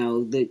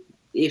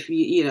 If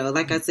you,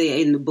 like I said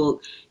in the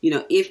book,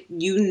 if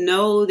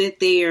that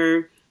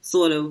they're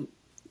sort of,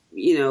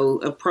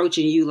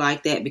 approaching you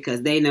like that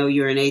because they know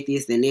you're an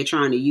atheist and they're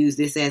trying to use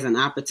this as an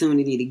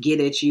opportunity to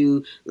get at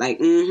you, like,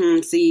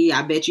 see,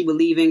 I bet you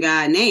believe in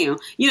God now.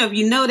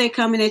 If they're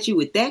coming at you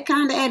with that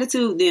kind of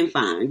attitude, then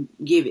fine,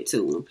 give it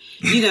to them.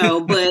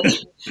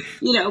 But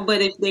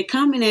but if they're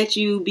coming at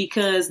you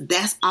because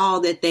that's all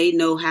that they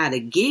know how to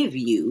give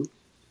you,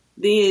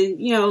 then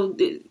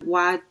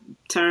why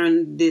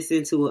turn this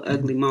into an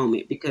ugly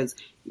moment? Because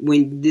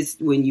when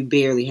you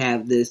barely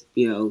have this,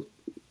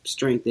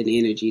 strength and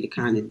energy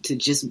to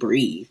just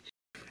breathe.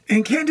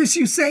 And Candace,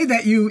 you say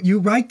that you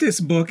write this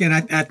book, and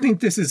I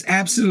think this is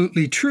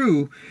absolutely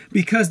true,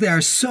 because there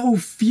are so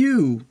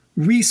few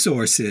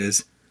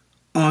resources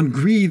on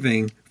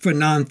grieving for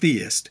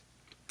non-theists.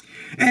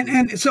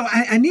 And so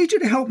I need you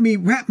to help me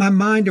wrap my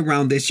mind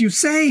around this. You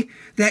say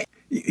that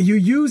you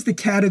use the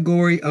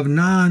category of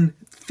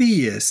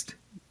non-theist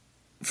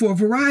for a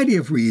variety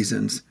of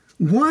reasons.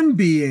 One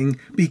being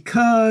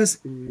because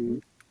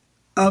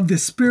of the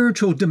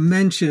spiritual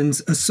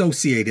dimensions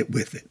associated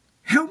with it.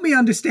 Help me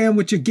understand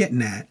what you're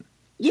getting at.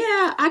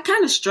 Yeah, I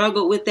kind of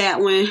struggled with that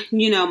one,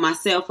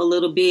 myself a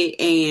little bit.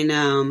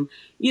 And,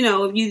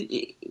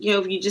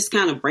 if you just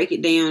kind of break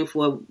it down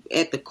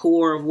at the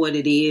core of what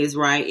it is,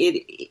 right?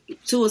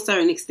 It to a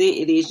certain extent,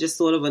 it is just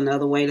sort of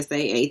another way to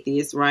say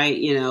atheist, right?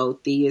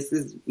 Theist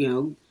is,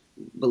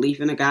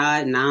 belief in a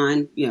God,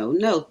 no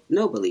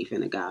belief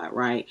in a God,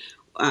 right?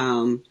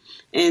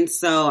 And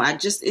so I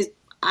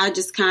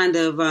just kind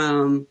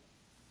of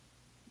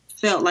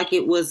felt like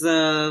it was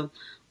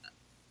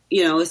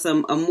it's a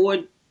more,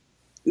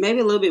 maybe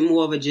a little bit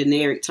more of a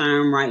generic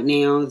term right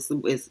now.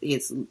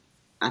 It's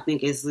I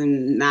think it's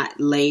not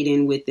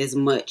laden with as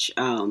much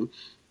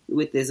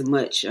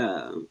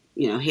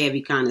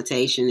heavy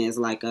connotation as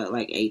like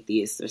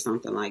atheist or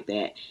something like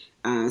that.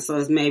 So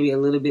it's maybe a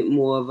little bit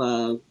more of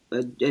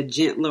a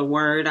gentler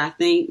word, I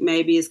think.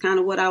 Maybe is kind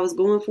of what I was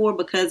going for,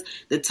 because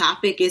the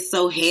topic is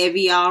so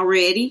heavy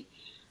already.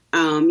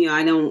 I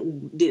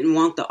didn't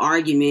want the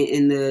argument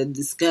and the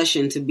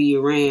discussion to be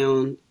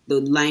around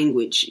the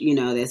language,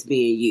 that's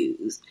being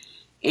used.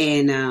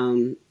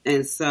 And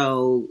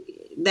so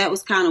that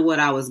was kind of what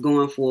I was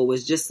going for,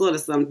 was just sort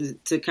of something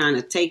to kind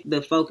of take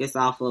the focus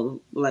off of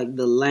like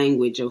the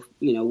language of,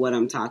 what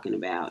I'm talking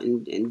about,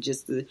 and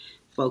just to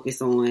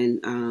focus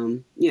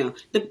on,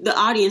 the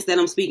audience that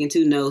I'm speaking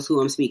to knows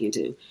who I'm speaking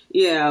to,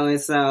 and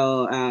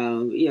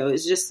so,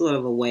 it's just sort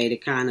of a way to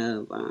kind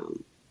of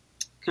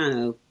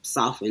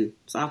soften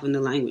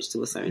the language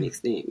to a certain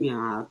extent.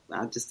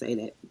 I'll just say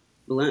that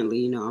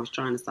bluntly, I was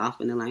trying to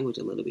soften the language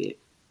a little bit.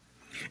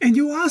 And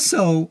you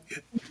also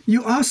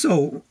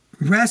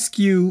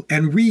rescue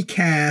and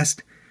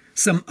recast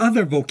some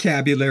other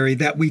vocabulary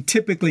that we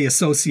typically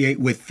associate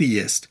with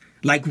theist,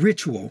 like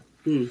ritual.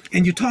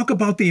 And you talk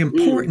about the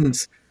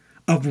importance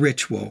of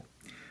ritual.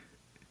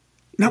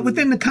 Now,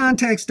 within the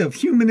context of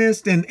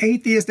humanist and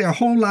atheist, there are a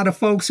whole lot of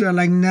folks who are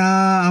like,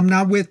 nah, I'm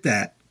not with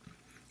that.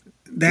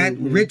 That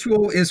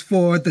ritual is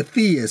for the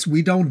theists.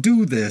 We don't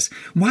do this.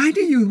 Why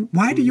do you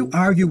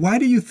argue? Why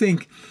do you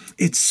think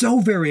it's so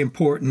very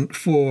important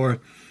for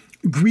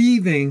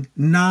grieving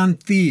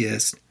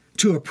non-theists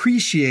to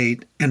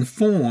appreciate and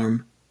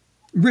form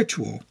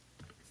ritual?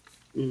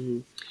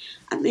 I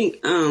think,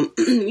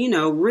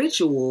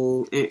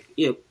 ritual and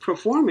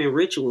performing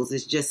rituals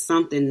is just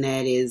something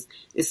that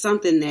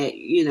something that,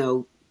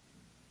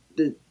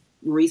 the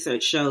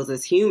research shows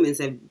us humans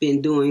have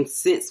been doing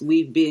since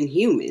we've been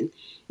human.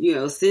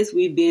 Since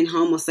we've been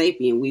Homo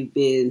sapien, we've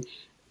been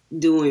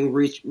doing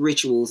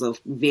rituals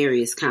of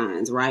various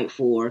kinds, right?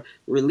 For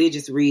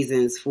religious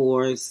reasons,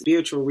 for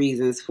spiritual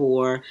reasons,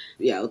 for,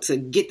 to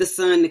get the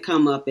sun to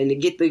come up and to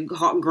get the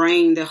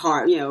grain to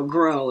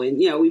grow. And,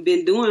 we've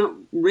been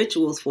doing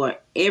rituals for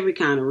every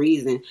kind of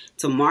reason,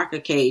 to mark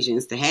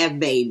occasions, to have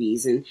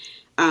babies. And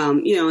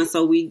And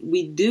so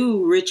we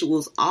do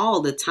rituals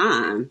all the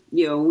time.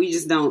 We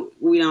don't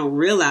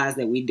realize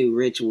that we do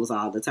rituals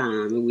all the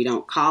time, and we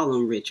don't call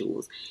them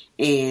rituals.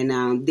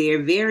 And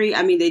they're very,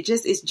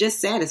 it's just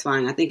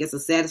satisfying. I think it's a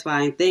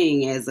satisfying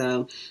thing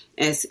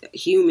as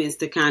humans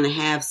to kind of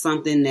have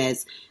something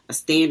that's a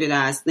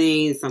standardized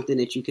thing, something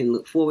that you can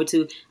look forward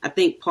to. I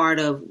think part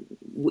of,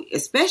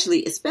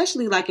 especially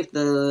like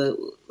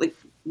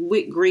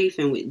with grief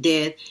and with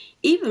death,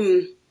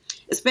 even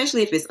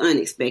especially if it's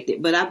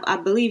unexpected, but I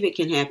believe it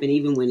can happen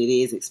even when it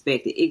is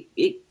expected.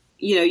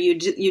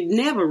 You're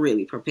never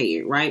really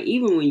prepared, right?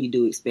 Even when you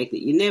do expect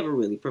it, you're never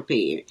really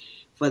prepared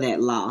for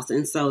that loss.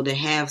 And so to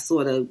have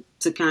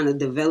to kind of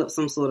develop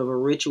some sort of a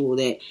ritual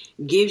that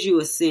gives you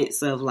a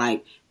sense of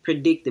like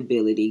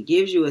predictability,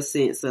 gives you a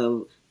sense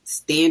of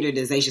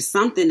standardization,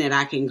 something that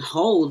I can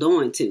hold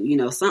on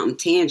to, something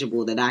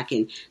tangible that I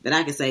can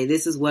say,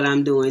 this is what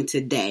I'm doing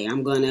today.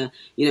 I'm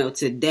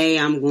today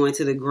I'm going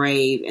to the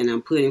grave and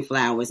I'm putting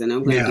flowers, and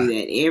I'm going to do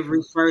that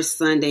every first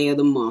Sunday of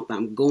the month.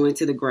 I'm going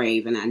to the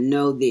grave, and I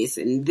know this,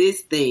 and this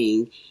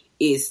thing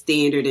is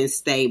standard and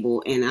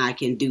stable, and I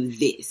can do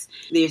this.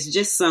 There's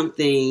just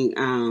something,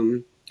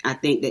 I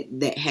think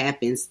that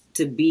happens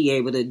to be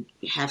able to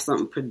have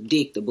something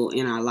predictable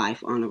in our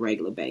life on a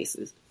regular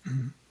basis.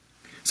 Mm-hmm.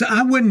 So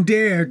I wouldn't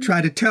dare try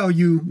to tell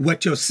you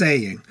what you're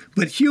saying,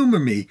 but humor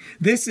me.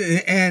 This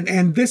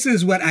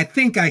is what I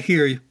think I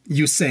hear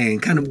you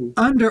saying. Kind of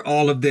under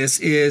all of this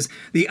is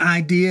the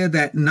idea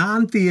that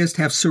non-theists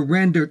have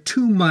surrendered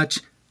too much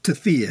to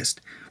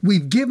theists.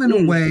 We've given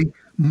away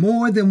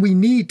more than we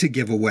need to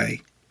give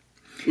away.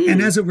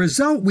 And as a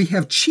result, we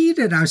have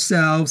cheated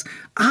ourselves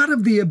out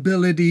of the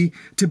ability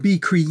to be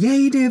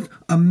creative,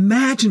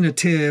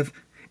 imaginative,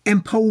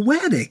 and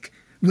poetic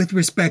with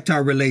respect to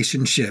our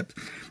relationship.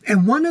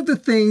 And one of the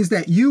things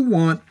that you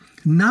want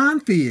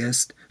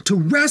non-theists to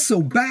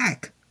wrestle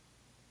back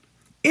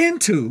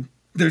into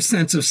their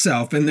sense of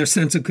self and their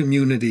sense of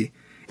community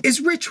is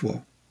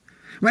ritual.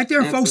 Right?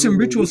 There are folks in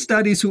ritual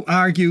studies who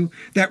argue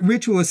that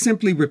ritual is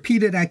simply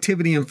repeated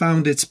activity in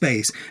founded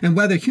space. And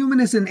whether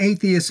humanists and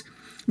atheists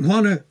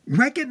want to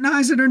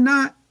recognize it or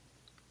not,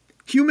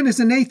 humanists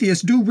and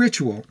atheists do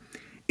ritual.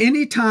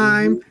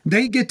 Anytime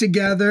they get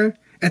together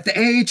at the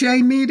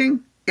AHA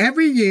meeting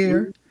every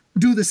year,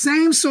 do the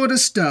same sort of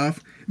stuff,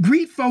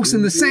 greet folks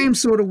in the same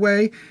sort of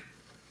way,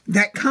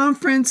 that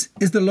conference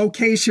is the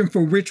location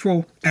for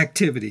ritual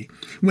activity.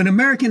 When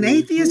American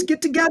atheists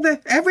get together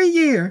every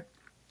year,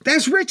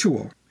 that's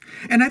ritual.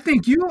 And I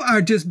think you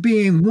are just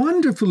being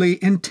wonderfully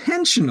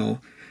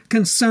intentional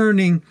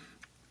concerning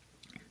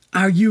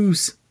our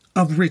use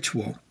of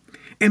ritual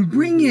and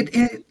bring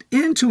it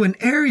into an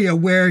area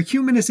where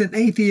humanists and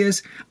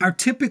atheists are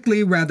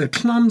typically rather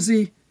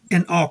clumsy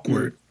and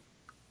awkward.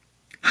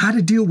 How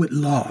to deal with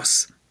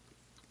loss,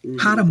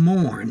 how to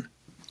mourn.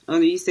 Oh,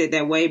 you said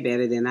that way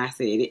better than I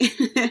said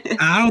it.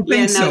 I don't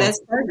think so. That's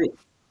perfect.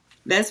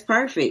 That's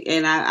perfect.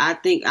 And I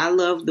think I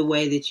love the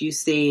way that you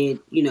said,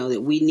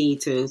 that we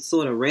need to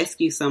sort of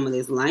rescue some of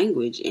this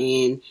language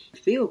and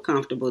feel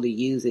comfortable to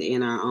use it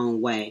in our own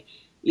way.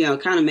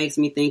 It kind of makes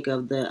me think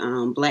of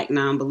the Black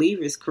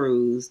Non-Believers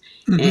cruise.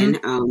 And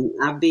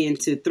I've been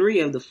to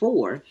 3 of the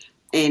 4.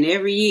 And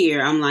every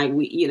year I'm like,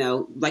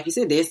 like you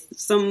said, there's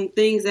some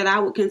things that I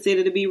would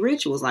consider to be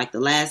rituals, like the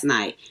last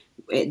night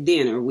at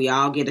dinner, we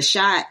all get a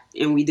shot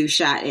and we do a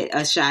shot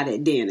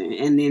at dinner.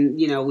 And then,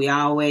 we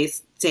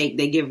always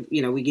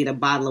we get a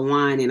bottle of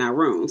wine in our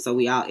room. So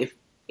if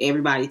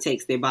everybody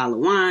takes their bottle of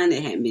wine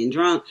that hadn't been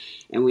drunk,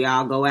 and we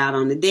all go out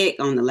on the deck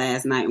on the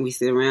last night and we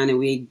sit around and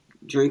we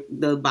drink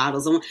the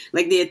bottles of wine.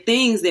 Like, there are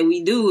things that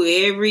we do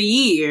every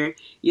year,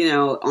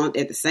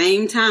 at the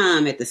same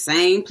time, at the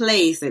same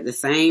place,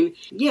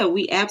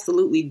 we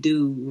absolutely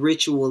do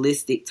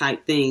ritualistic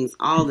type things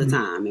all the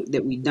time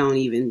that we don't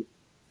even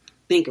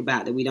think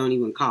about, that we don't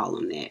even call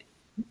them that.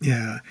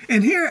 Yeah.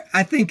 And here,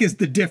 I think, is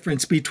the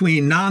difference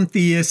between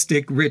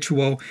non-theistic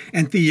ritual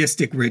and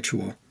theistic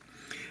ritual.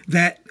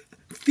 That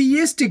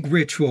theistic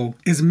ritual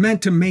is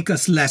meant to make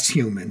us less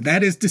human.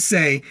 That is to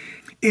say,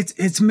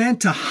 it's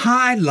meant to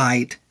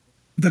highlight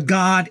the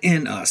God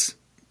in us,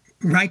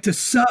 right? To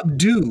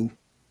subdue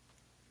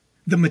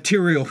the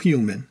material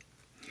human.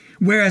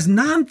 Whereas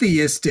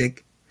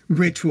non-theistic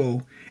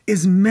ritual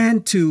is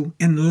meant to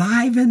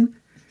enliven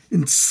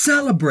and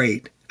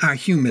celebrate our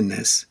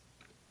humanness.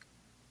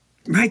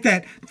 Right?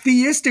 That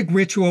theistic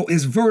ritual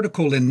is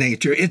vertical in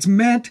nature. It's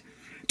meant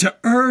to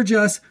urge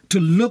us to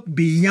look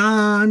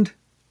beyond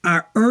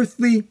our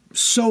earthly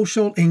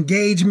social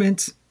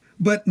engagements.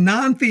 But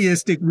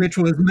non-theistic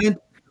ritual is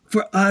meant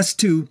for us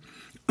to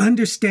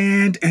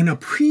understand and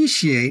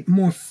appreciate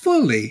more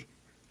fully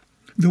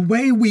the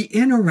way we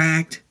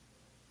interact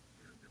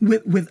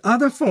with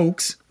other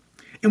folks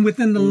and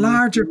within the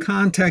larger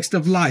context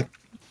of life.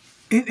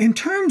 In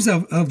terms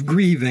of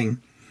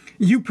grieving,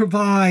 you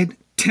provide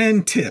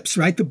 10 tips,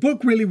 right? The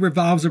book really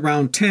revolves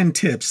around 10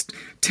 tips,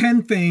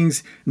 10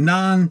 things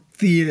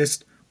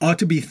non-theists ought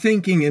to be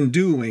thinking and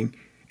doing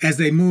as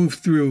they move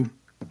through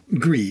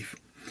grief.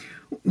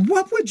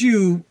 What would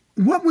you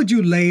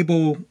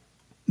label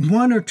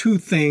one or two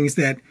things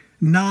that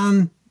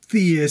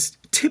non-theists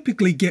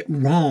typically get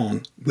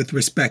wrong with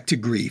respect to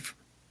grief?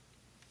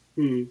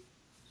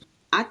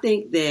 I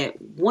think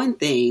that one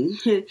thing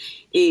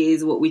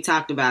is what we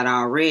talked about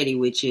already,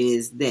 which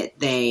is that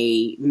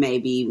they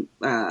maybe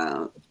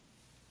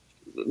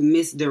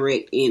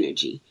misdirect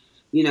energy.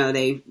 You know,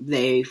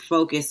 they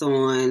focus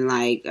on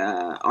like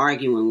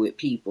arguing with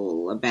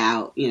people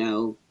about, you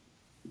know,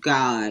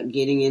 God,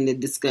 getting into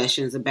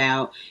discussions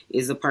about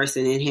is a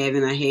person in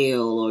heaven or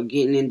hell, or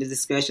getting into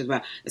discussions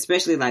about,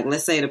 especially like,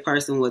 let's say the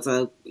person was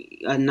a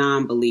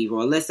non-believer,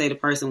 or let's say the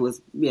person was,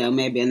 you know,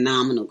 maybe a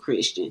nominal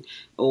Christian,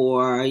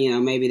 or, you know,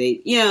 maybe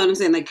they, you know what I'm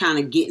saying, like kind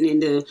of getting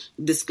into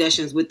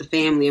discussions with the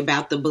family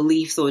about the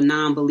beliefs or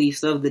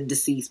non-beliefs of the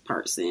deceased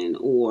person,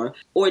 or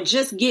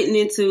just getting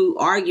into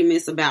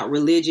arguments about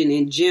religion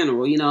in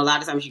general. You know, a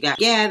lot of times you got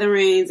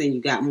gatherings and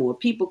you got more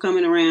people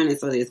coming around, and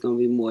so there's going to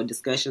be more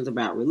discussions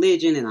about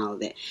religion and all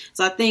of that.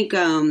 So I think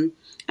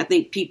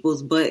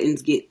people's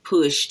buttons get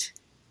pushed.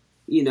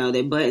 You know,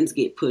 their buttons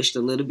get pushed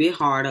a little bit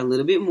harder, a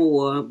little bit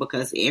more,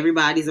 because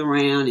everybody's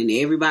around and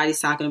everybody's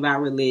talking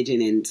about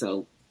religion. And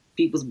so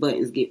people's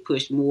buttons get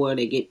pushed more,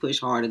 they get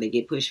pushed harder, they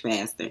get pushed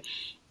faster.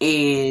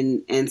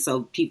 And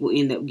so people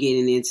end up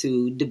getting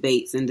into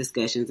debates and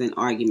discussions and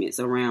arguments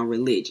around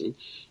religion.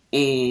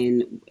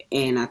 And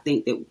I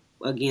think that,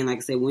 again, like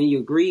I said, when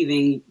you're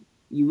grieving,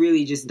 you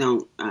really just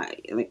don't,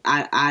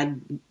 I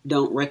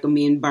don't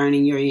recommend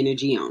burning your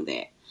energy on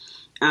that.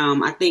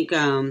 I think,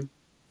 and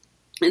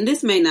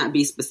this may not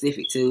be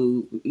specific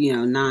to, you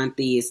know,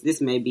 non-theists. This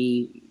may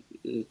be,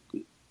 you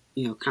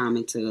know,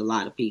 common to a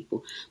lot of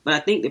people. But I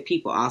think that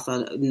people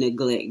also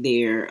neglect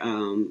their,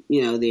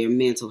 you know, their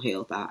mental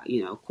health.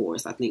 You know, of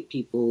course, I think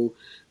people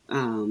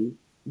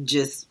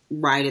just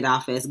write it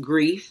off as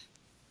grief,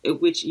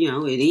 which, you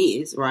know, it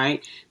is,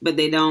 right? But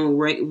they don't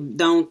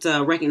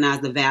recognize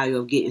the value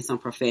of getting some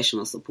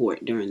professional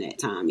support during that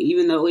time,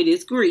 even though it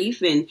is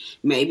grief, and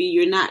maybe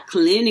you're not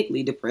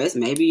clinically depressed,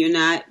 maybe you're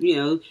not, you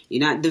know,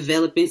 you're not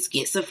developing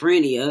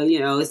schizophrenia, you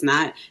know, it's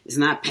not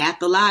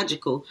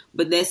pathological,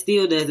 but that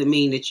still doesn't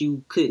mean that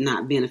you could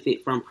not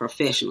benefit from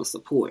professional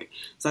support.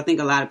 So I think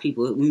a lot of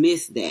people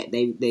miss that.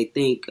 They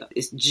think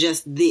it's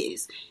just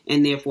this,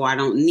 and therefore I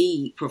don't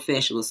need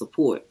professional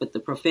support, but the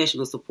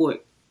professional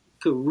support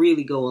could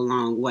really go a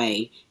long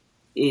way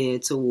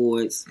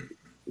towards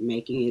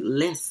making it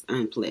less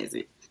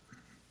unpleasant.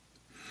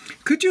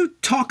 Could you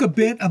talk a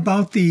bit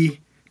about the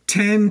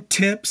 10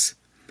 tips,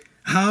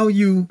 how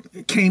you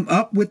came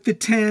up with the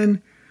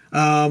 10?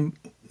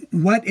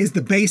 What is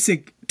the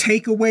basic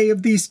takeaway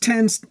of these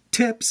 10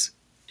 tips?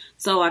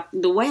 So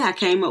the way I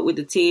came up with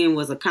the 10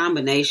 was a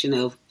combination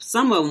of,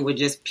 some of them were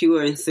just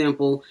pure and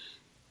simple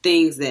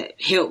things that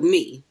helped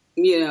me.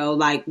 You know,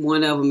 like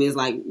one of them is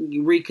like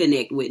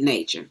reconnect with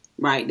nature,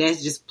 right?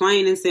 That's just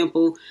plain and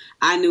simple.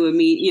 I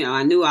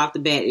knew off the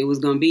bat it was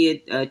going to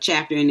be a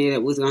chapter in there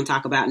that was going to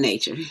talk about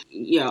nature.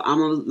 You know,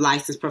 I'm a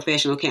licensed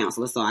professional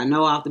counselor, so I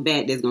know off the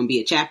bat there's going to be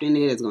a chapter in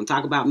there that's going to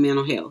talk about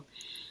mental health.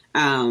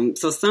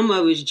 So some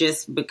of it's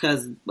just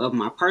because of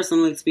my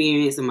personal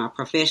experience and my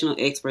professional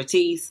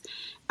expertise.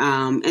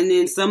 And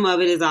then some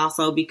of it is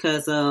also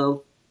because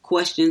of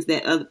questions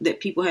that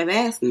people have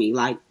asked me,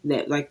 like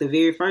the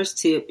very first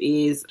tip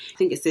is, I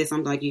think it says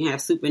something like you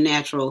have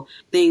supernatural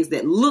things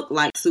that look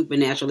like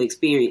supernatural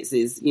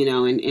experiences, you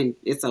know, and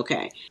it's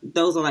okay.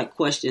 Those are like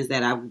questions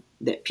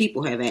that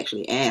people have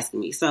actually asked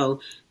me.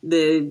 So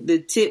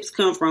the tips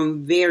come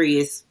from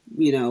various,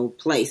 you know,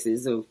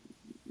 places of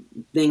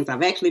things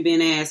I've actually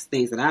been asked,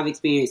 things that I've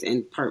experienced,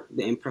 and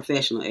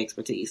professional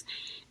expertise.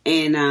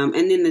 And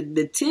then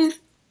the 10th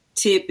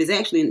tip is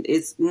actually,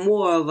 it's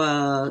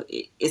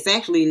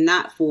actually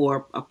not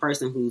for a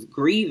person who's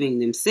grieving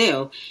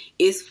themselves.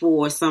 It's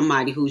for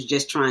somebody who's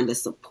just trying to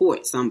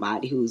support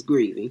somebody who's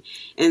grieving.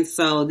 And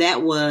so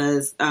that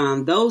was,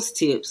 those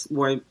tips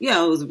were, you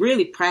know, it was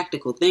really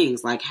practical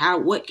things like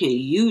what can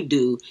you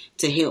do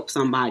to help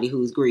somebody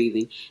who's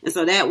grieving? And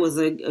so that was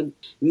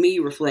me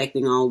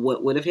reflecting on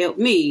what would have helped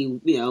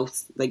me, you know,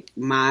 like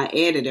my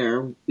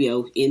editor, you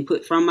know,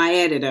 input from my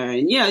editor,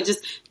 and, you know,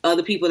 just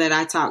other people that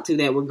I talked to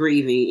that were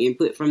grieving,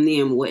 input from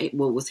them, what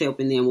was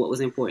helping them, what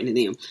was important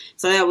to them.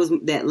 So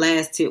that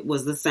last tip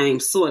was the same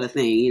sort of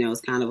thing. You know,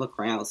 it's kind of a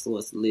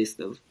crowdsourced list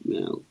of,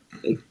 you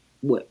know,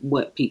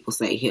 what people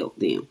say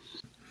helped them.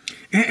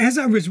 As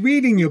I was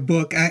reading your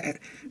book,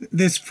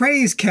 this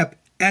phrase kept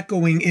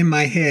echoing in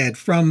my head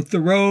from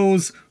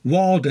Thoreau's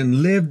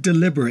Walden, live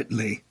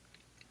deliberately.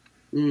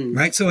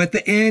 Right. So at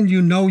the end,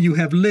 you know, you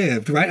have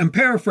lived, right? I'm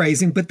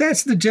paraphrasing, but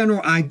that's the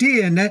general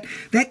idea. And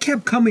that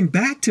kept coming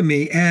back to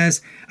me as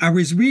I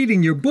was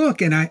reading your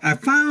book. And I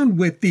found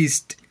with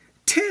these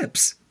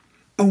tips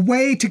a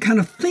way to kind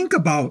of think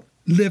about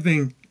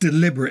living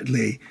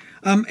deliberately.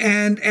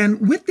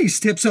 And with these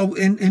tips, so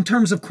in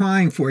terms of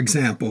crying, for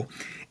example,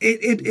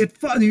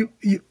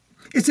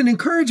 it's an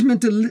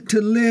encouragement to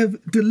live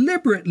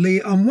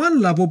deliberately on one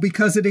level,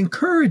 because it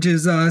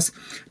encourages us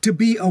to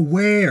be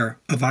aware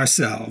of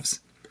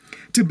ourselves,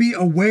 to be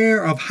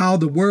aware of how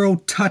the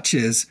world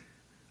touches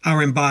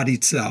our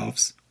embodied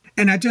selves.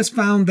 And I just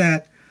found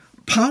that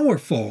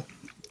powerful.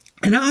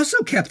 And I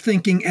also kept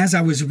thinking as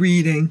I was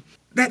reading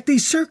that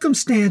these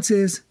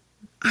circumstances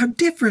are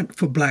different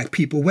for Black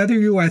people, whether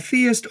you are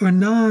theist or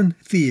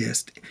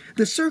non-theist.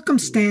 The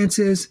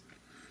circumstances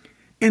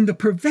and the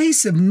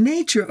pervasive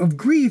nature of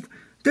grief,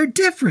 they're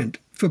different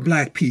for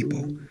Black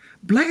people.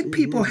 Black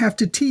people have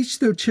to teach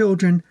their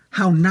children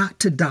how not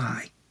to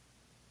die.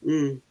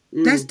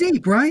 That's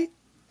deep, right?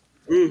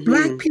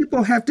 Black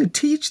people have to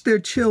teach their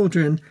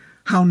children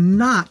how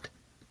not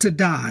to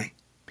die.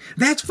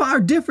 That's far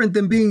different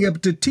than being able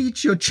to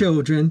teach your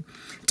children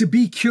to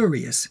be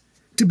curious,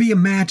 to be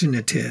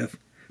imaginative,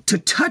 to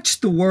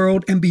touch the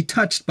world and be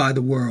touched by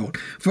the world.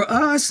 For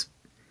us,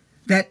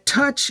 that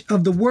touch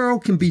of the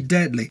world can be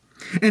deadly.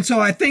 And so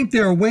I think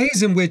there are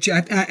ways in which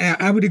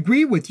I would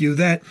agree with you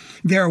that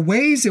there are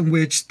ways in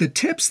which the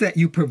tips that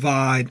you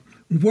provide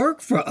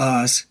work for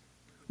us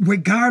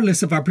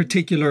regardless of our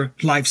particular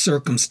life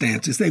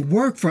circumstances. They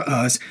work for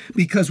us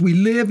because we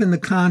live in the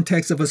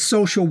context of a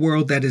social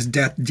world that is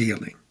death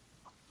dealing.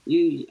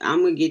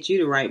 I'm going to get you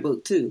to write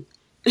book too.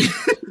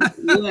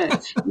 Yeah,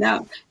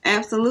 no,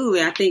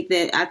 absolutely. I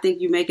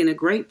think you're making a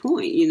great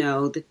point,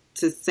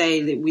 to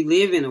say that we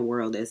live in a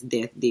world that's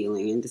death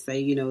dealing, and to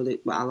say, that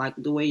I like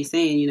the way you're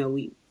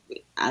saying,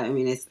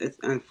 it's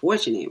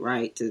unfortunate,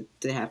 right, to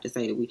have to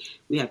say that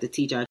we have to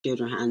teach our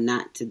children how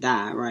not to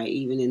die, right?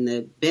 Even in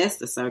the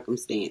best of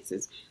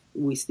circumstances,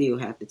 we still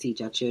have to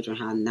teach our children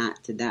how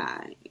not to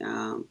die.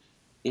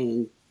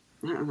 And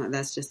I don't know,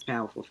 that's just a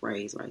powerful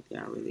phrase right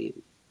there. I really.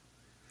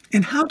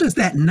 And how does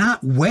that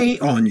not weigh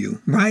on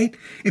you, right?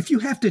 If you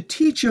have to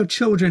teach your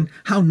children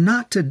how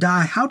not to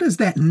die, how does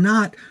that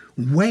not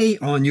weigh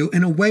on you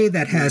in a way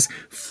that has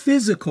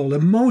physical,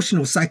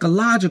 emotional,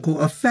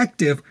 psychological,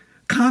 affective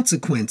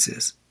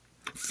consequences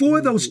for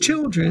those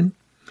children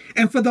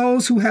and for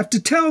those who have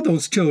to tell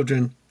those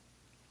children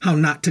how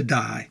not to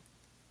die?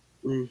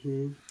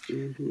 And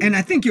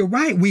I think you're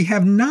right. We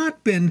have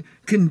not been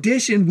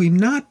conditioned. We've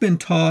not been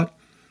taught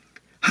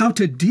how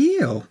to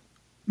deal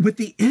with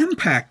the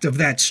impact of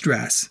that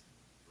stress.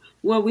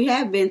 Well, we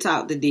have been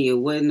taught to deal.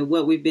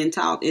 What we've been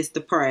taught is to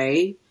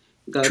pray,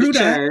 go True to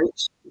that.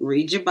 church,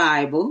 read your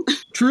Bible.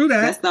 True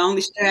that. That's the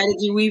only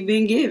strategy we've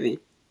been given.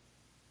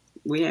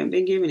 We haven't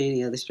been given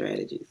any other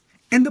strategies.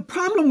 And the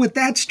problem with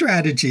that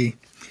strategy,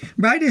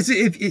 right, is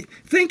if you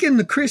think in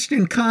the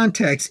Christian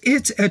context,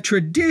 it's a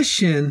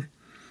tradition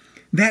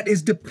that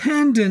is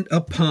dependent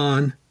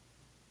upon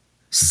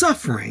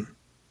suffering.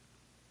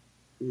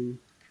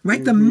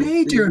 Right? The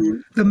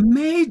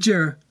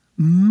major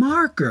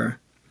marker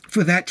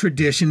for that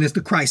tradition is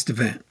the Christ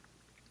event.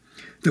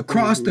 The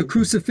cross, the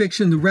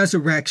crucifixion, the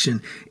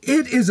resurrection.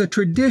 It is a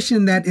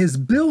tradition that is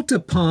built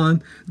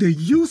upon the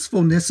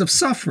usefulness of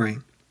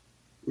suffering.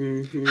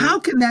 How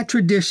can that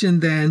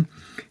tradition then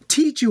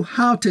teach you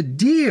how to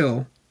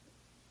deal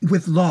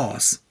with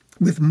loss,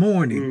 with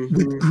mourning,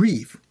 with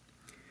grief?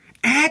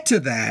 Add to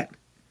that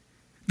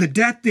the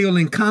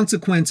death-dealing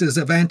consequences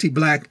of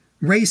anti-Black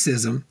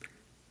racism.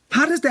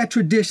 How does that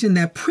tradition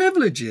that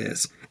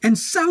privileges and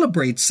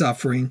celebrates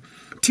suffering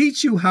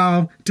teach you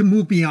how to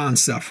move beyond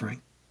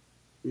suffering?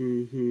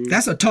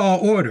 That's a tall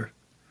order.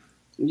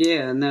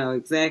 Yeah, no,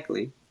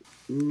 exactly.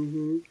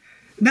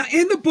 Now,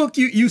 in the book,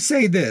 you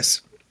say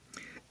this: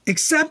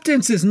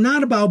 acceptance is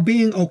not about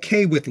being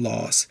okay with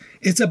loss.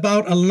 It's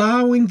about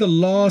allowing the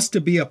loss to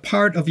be a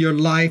part of your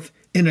life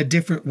in a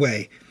different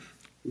way.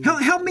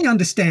 Help me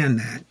understand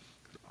that.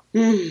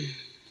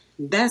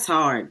 That's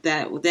hard.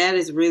 That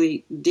is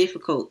really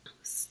difficult.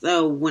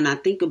 So when I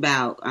think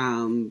about,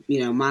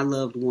 my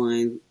loved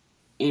one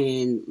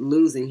and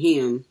losing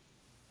him,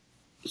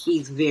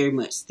 he's very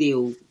much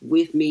still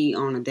with me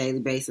on a daily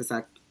basis.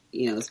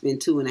 It's been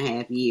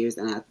 2.5 years,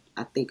 and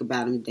I think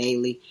about him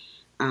daily.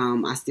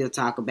 I still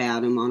talk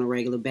about him on a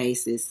regular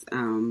basis.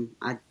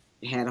 I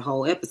had a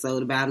whole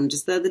episode about him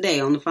just the other day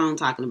on the phone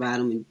talking about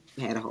him and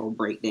had a whole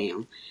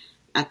breakdown.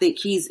 I think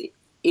he's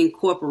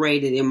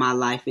incorporated in my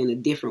life in a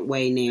different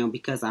way now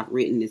because I've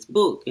written this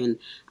book and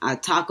I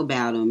talk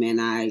about him and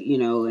I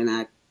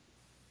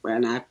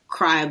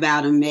cry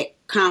about him at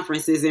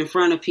conferences in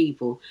front of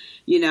people,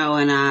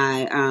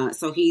 and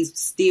so he's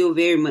still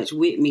very much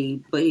with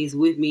me, but he's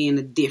with me in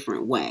a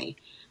different way.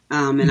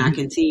 And I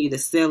continue to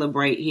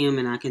celebrate him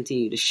and I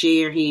continue to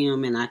share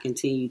him and I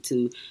continue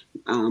to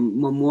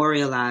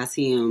memorialize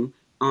him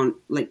on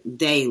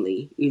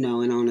daily,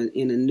 and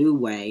in a new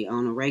way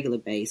on a regular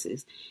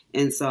basis.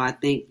 And so I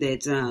think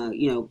that,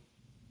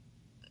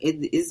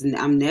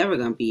 I'm never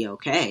going to be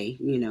okay,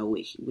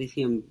 with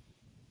him,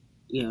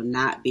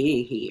 not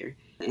being here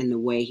and the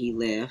way he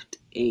left.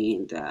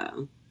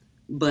 And,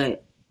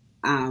 but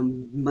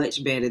I'm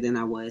much better than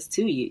I was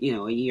a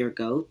year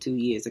ago, 2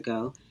 years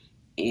ago.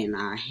 And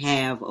I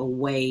have a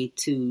way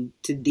to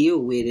deal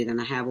with it. And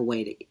I have a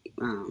way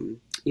to,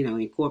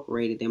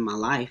 incorporate it in my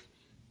life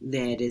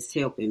that is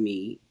helping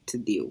me to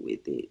deal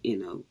with it,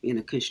 in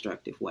a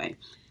constructive way.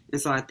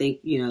 And so I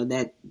think,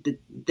 that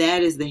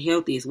is the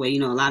healthiest way.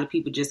 A lot of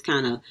people just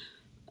kind of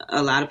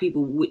a lot of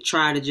people would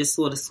try to just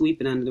sort of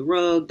sweep it under the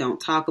rug, don't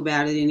talk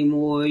about it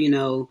anymore,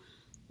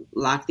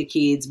 lock the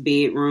kid's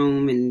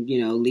bedroom and,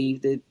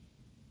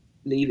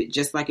 leave it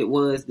just like it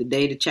was the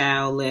day the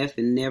child left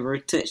and never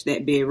touch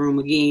that bedroom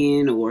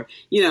again, or,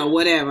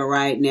 whatever,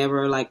 right?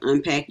 Never like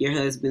unpack your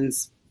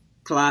husband's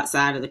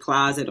side of the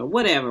closet or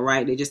whatever,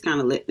 right? They just kind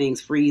of let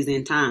things freeze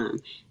in time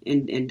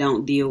and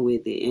don't deal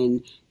with it.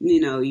 And,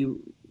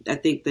 I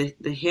think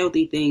the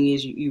healthy thing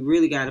is you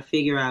really got to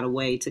figure out a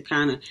way to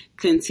kind of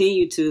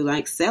continue to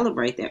like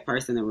celebrate that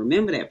person and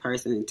remember that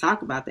person and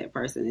talk about that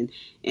person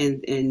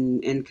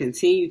and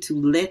continue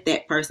to let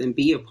that person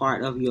be a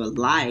part of your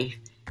life,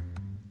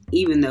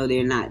 even though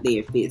they're not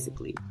there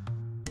physically.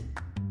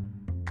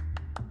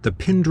 The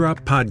Pin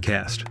Drop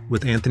Podcast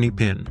with Anthony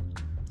Pin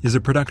is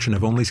a production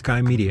of Only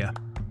Sky Media,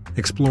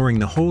 exploring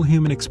the whole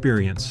human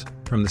experience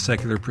from the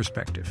secular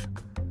perspective.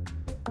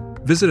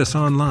 Visit us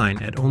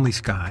online at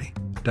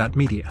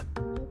onlysky.media.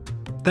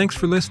 Thanks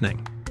for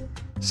listening.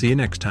 See you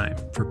next time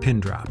for Pin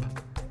Drop.